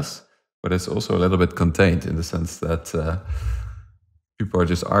discuss, but it's also a little bit contained in the sense that people are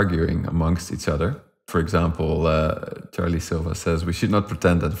just arguing amongst each other. For example, Charlie Silva says we should not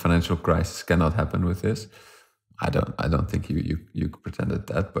pretend that a financial crisis cannot happen with this. I don't think you pretended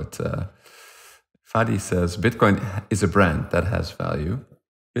that, but Fadi says Bitcoin is a brand that has value.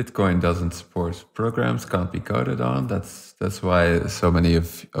 Bitcoin doesn't support programs, can't be coded on. That's why so many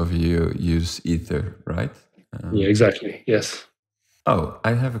of you use Ether, right? Yeah, exactly. Yes. Oh,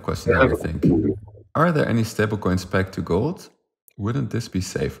 I have a question here, I think. Are there any stablecoins pegged to gold? Wouldn't this be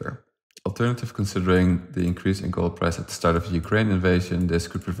safer? Alternative, considering the increase in gold price at the start of the Ukraine invasion, this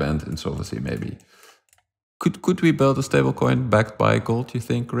could prevent insolvency maybe. Could we build a stablecoin backed by gold, you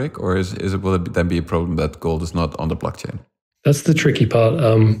think, Rick? Or will it then be a problem that gold is not on the blockchain? That's the tricky part.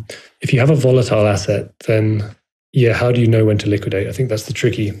 If you have a volatile asset, then how do you know when to liquidate? I think that's the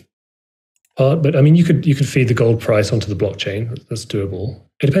tricky part. But I mean, you could feed the gold price onto the blockchain. That's doable.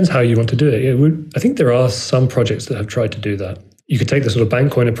 It depends how you want to do it. I think there are some projects that have tried to do that. You could take the sort of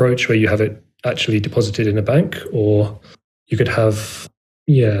bank coin approach where you have it actually deposited in a bank, or you could have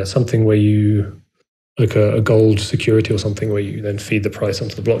something where you, like a gold security or something, where you then feed the price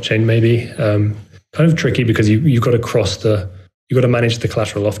onto the blockchain maybe. Kind of tricky because you've got to you've got to manage the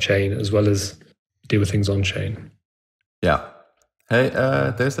collateral off chain as well as deal with things on chain. Yeah. Hey,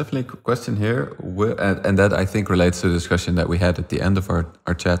 there's definitely a question here, and that I think relates to the discussion that we had at the end of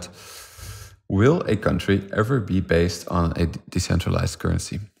our chat. Will a country ever be based on a decentralized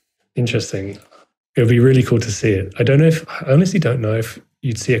currency? Interesting. It would be really cool to see it. I honestly don't know if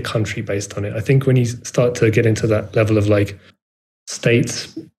you'd see a country based on it. I think when you start to get into that level of like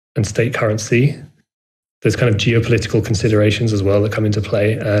states and state currency, there's kind of geopolitical considerations as well that come into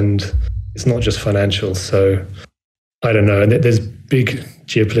play, and it's not just financial. So I don't know. And there's big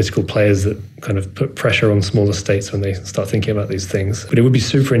geopolitical players that kind of put pressure on smaller states when they start thinking about these things. But it would be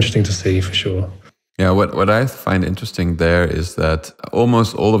super interesting to see for sure. Yeah, what I find interesting there is that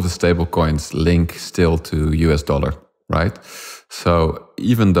almost all of the stable coins link still to US dollar, right? So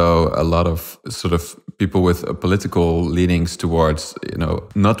even though a lot of sort of people with political leanings towards,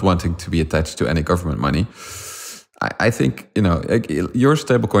 not wanting to be attached to any government money, I think, like your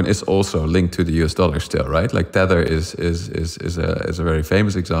stablecoin is also linked to the US dollar still, right? Like Tether is a very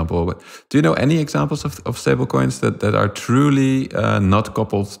famous example. But do you know any examples of stablecoins that are truly not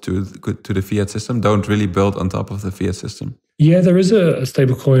coupled to the fiat system, don't really build on top of the fiat system? Yeah, there is a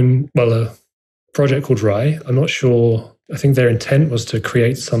stablecoin, a project called Rye. I'm not sure. I think their intent was to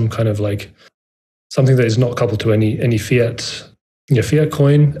create some kind of like something that is not coupled to any fiat, fiat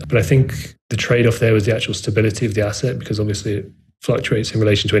coin. But I think the trade-off there was the actual stability of the asset, because obviously it fluctuates in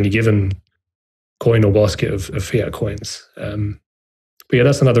relation to any given coin or basket of fiat coins. But yeah,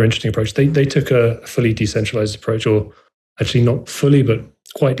 that's another interesting approach. They took a fully decentralized approach, or actually not fully, but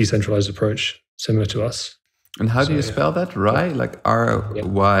quite decentralized approach, similar to us. And how do you spell that? Rye? Like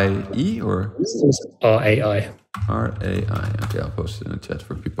R-Y-E or? R-A-I. R-A-I. Okay, I'll post it in the chat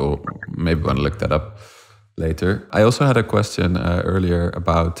for people maybe want to look that up later. I also had a question earlier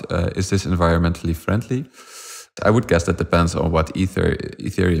about, is this environmentally friendly? I would guess that depends on what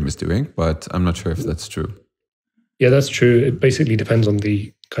Ethereum is doing, but I'm not sure if that's true. Yeah, that's true. It basically depends on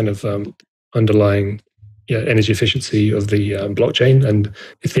the kind of underlying energy efficiency of the blockchain. And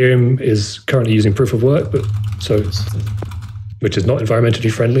Ethereum is currently using proof of work, which is not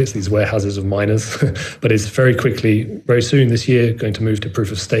environmentally friendly. It's these warehouses of miners, but it's very soon this year, going to move to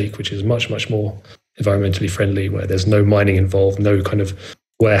proof of stake, which is much, much more environmentally friendly, where there's no mining involved, no kind of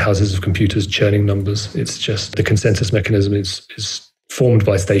warehouses of computers churning numbers. It's just the consensus mechanism is formed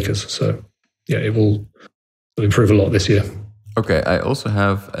by stakers. So yeah, it will improve a lot this year. Okay, I also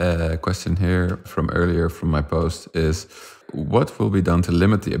have a question here from earlier from my post is, what will be done to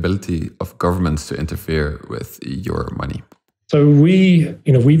limit the ability of governments to interfere with your money? So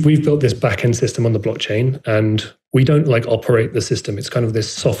we've built this back-end system on the blockchain, and we don't operate the system. It's kind of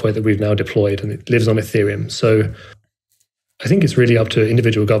this software that we've now deployed, and it lives on Ethereum. So I think it's really up to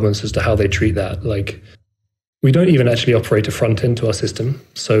individual governments as to how they treat that. We don't even actually operate a front end to our system.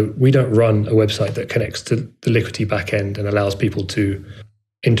 So we don't run a website that connects to the Liquity backend and allows people to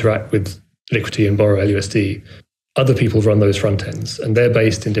interact with Liquity and borrow LUSD. Other people run those front ends, and they're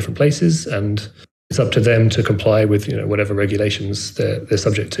based in different places, and it's up to them to comply with whatever regulations they're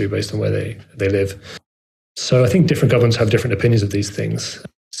subject to based on where they live. So I think different governments have different opinions of these things.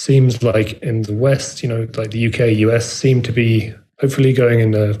 Seems like in the West, like the UK, US, seem to be hopefully going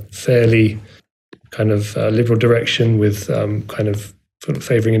in a fairly kind of liberal direction with kind of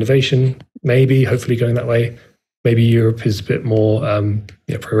favoring innovation, hopefully going that way. Maybe Europe is a bit more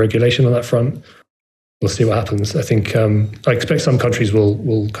pro-regulation on that front. We'll see what happens. I think I expect some countries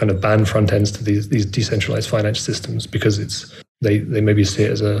will kind of ban front ends to these decentralized finance systems, because they maybe see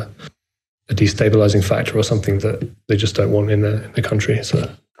it as a destabilizing factor or something that they just don't want in the country.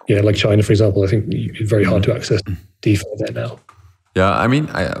 So yeah, like China, for example, I think it's very hard to access DeFi there now. Yeah, I mean,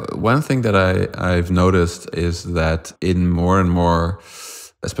 one thing that I've noticed is that in more and more,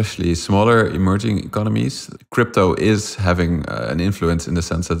 especially smaller emerging economies, crypto is having an influence in the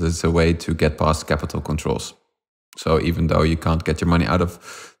sense that it's a way to get past capital controls. So even though you can't get your money out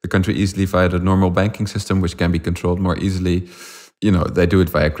of the country easily via the normal banking system, which can be controlled more easily, they do it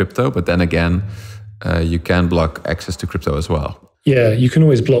via crypto. But then again, you can block access to crypto as well. Yeah, you can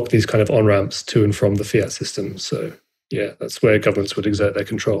always block these kind of on-ramps to and from the fiat system. So yeah, that's where governments would exert their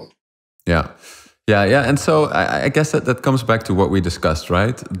control. Yeah. And so I guess that comes back to what we discussed,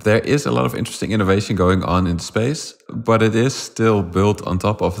 right? There is a lot of interesting innovation going on in space, but it is still built on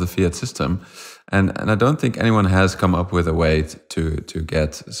top of the fiat system. And I don't think anyone has come up with a way to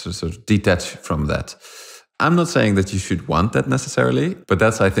get sort of detached from that. I'm not saying that you should want that necessarily, but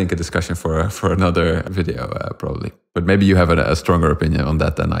that's, I think, a discussion for another video, probably. But maybe you have a stronger opinion on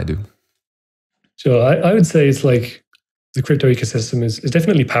that than I do. Sure. I would say it's like the crypto ecosystem is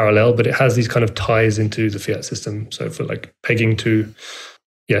definitely parallel, but it has these kind of ties into the fiat system. So for pegging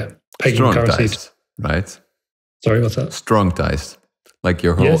strong currency. Ties, right? Sorry, what's that? Strong ties. Like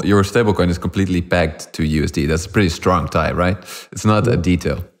your stablecoin is completely pegged to USD. That's a pretty strong tie, right? It's not a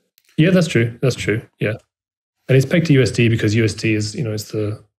detail. Yeah, that's true. Yeah. And it's pegged to USD because USD is, it's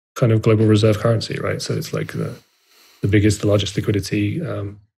the kind of global reserve currency, right? So it's like the biggest, the largest liquidity.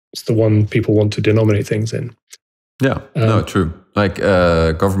 It's the one people want to denominate things in. Yeah, no, true. Like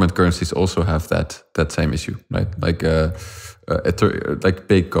government currencies also have that same issue, right? Like like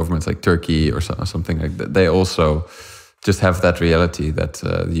big governments like Turkey or something like that. They also just have that reality that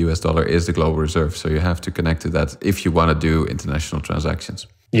the US dollar is the global reserve. So you have to connect to that if you want to do international transactions.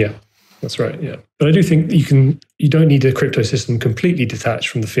 Yeah, that's right. Yeah, but I do think you don't need a crypto system completely detached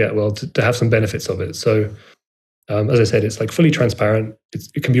from the fiat world to have some benefits of it. So as I said, it's like fully transparent.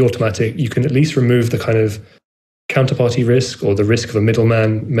 It can be automatic. You can at least remove the kind of counterparty risk or the risk of a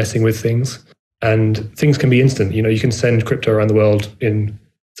middleman messing with things. And things can be instant. You can send crypto around the world in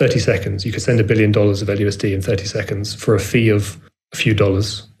 30 seconds. You could send $1 billion of LUSD in 30 seconds for a fee of a few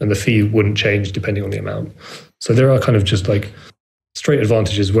dollars, and the fee wouldn't change depending on the amount. So there are kind of just like straight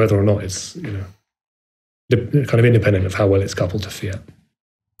advantages, whether or not it's kind of independent of how well it's coupled to fiat.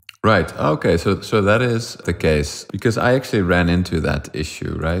 Right. Okay. So that is the case, because I actually ran into that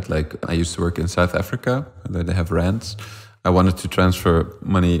issue, right? Like, I used to work in South Africa, where they have rands. I wanted to transfer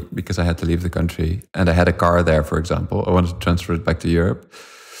money because I had to leave the country, and I had a car there, for example. I wanted to transfer it back to Europe.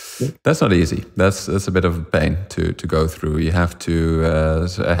 That's not easy. That's a bit of a pain to go through. You have to.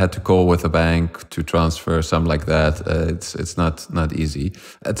 So I had to call with a bank to transfer, something like that. It's not easy.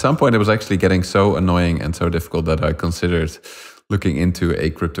 At some point, it was actually getting so annoying and so difficult that I considered looking into a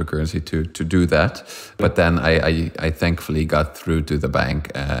cryptocurrency to do that. But then I thankfully got through to the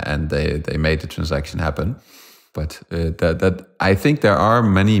bank, and they made the transaction happen. But that I think there are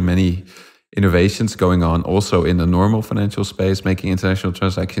many innovations going on also in the normal financial space, making international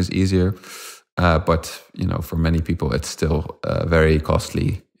transactions easier. But for many people, it's still a very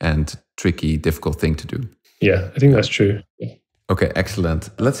costly and tricky, difficult thing to do. Yeah, I think that's true. Yeah. Okay, excellent.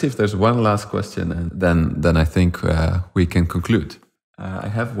 Let's see if there's one last question, and then I think we can conclude. I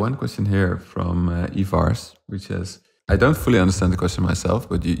have one question here from Ivars, which says, I don't fully understand the question myself,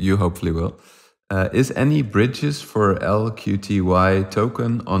 but you hopefully will. Is any bridges for LQTY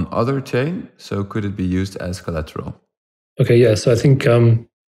token on other chain? So could it be used as collateral? Okay, yeah. So I think,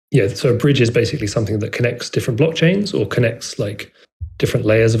 so a bridge is basically something that connects different blockchains or connects like different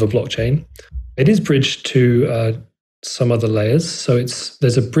layers of a blockchain. It is bridged to some other layers. So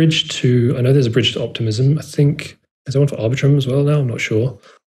there's a bridge to Optimism. I think there's one for Arbitrum as well now. I'm not sure.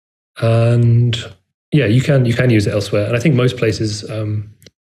 And yeah, you can use it elsewhere. And I think most places,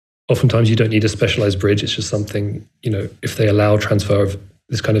 oftentimes you don't need a specialized bridge. It's just something, if they allow transfer of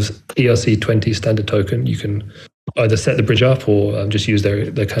this kind of ERC20 standard token, you can either set the bridge up or just use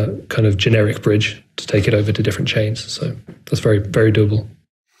their kind of generic bridge to take it over to different chains. So that's very, very doable.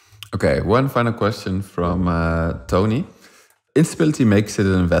 Okay, one final question from Tony. Instability makes it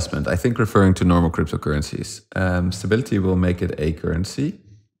an investment, I think referring to normal cryptocurrencies. Stability will make it a currency.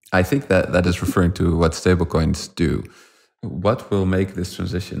 I think that is referring to what stablecoins do. What will make this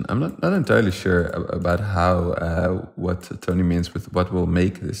transition? I'm not entirely sure about what Tony means with what will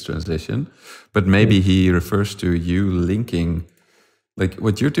make this transition, but maybe he refers to you linking, like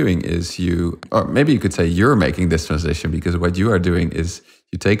what you're doing is or maybe you could say you're making this transition, because what you are doing is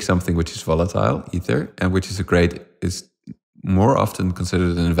you take something which is volatile, Ether, and which is more often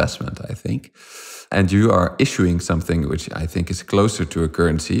considered an investment, I think, and you are issuing something which I think is closer to a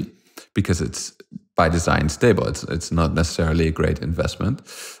currency because it's by design stable. It's not necessarily a great investment,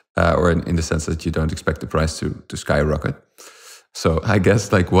 or in the sense that you don't expect the price to skyrocket. So I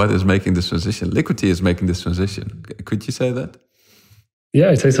guess like what is making this transition? Liquity is making this transition. Could you say that?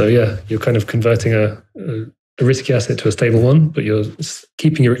 Yeah, I'd say so. Yeah, you're kind of converting a risky asset to a stable one, but you're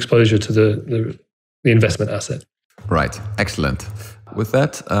keeping your exposure to the investment asset. Right. Excellent. With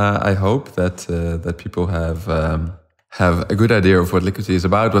that, I hope that people have a good idea of what Liquity is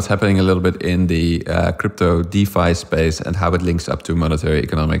about, what's happening a little bit in the crypto DeFi space, and how it links up to monetary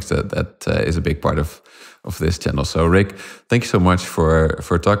economics. That is a big part of this channel. So Rick, thank you so much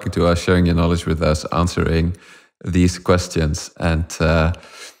for talking to us, sharing your knowledge with us, answering these questions. And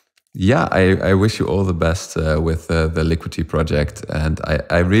I wish you all the best with the Liquity project. And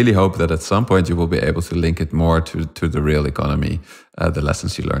I really hope that at some point you will be able to link it more to the real economy, the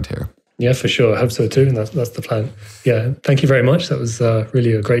lessons you learned here. Yeah, for sure. I hope so too. And that's the plan. Yeah. Thank you very much. That was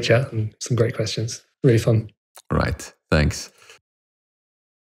really a great chat and some great questions. Really fun. Right. Thanks.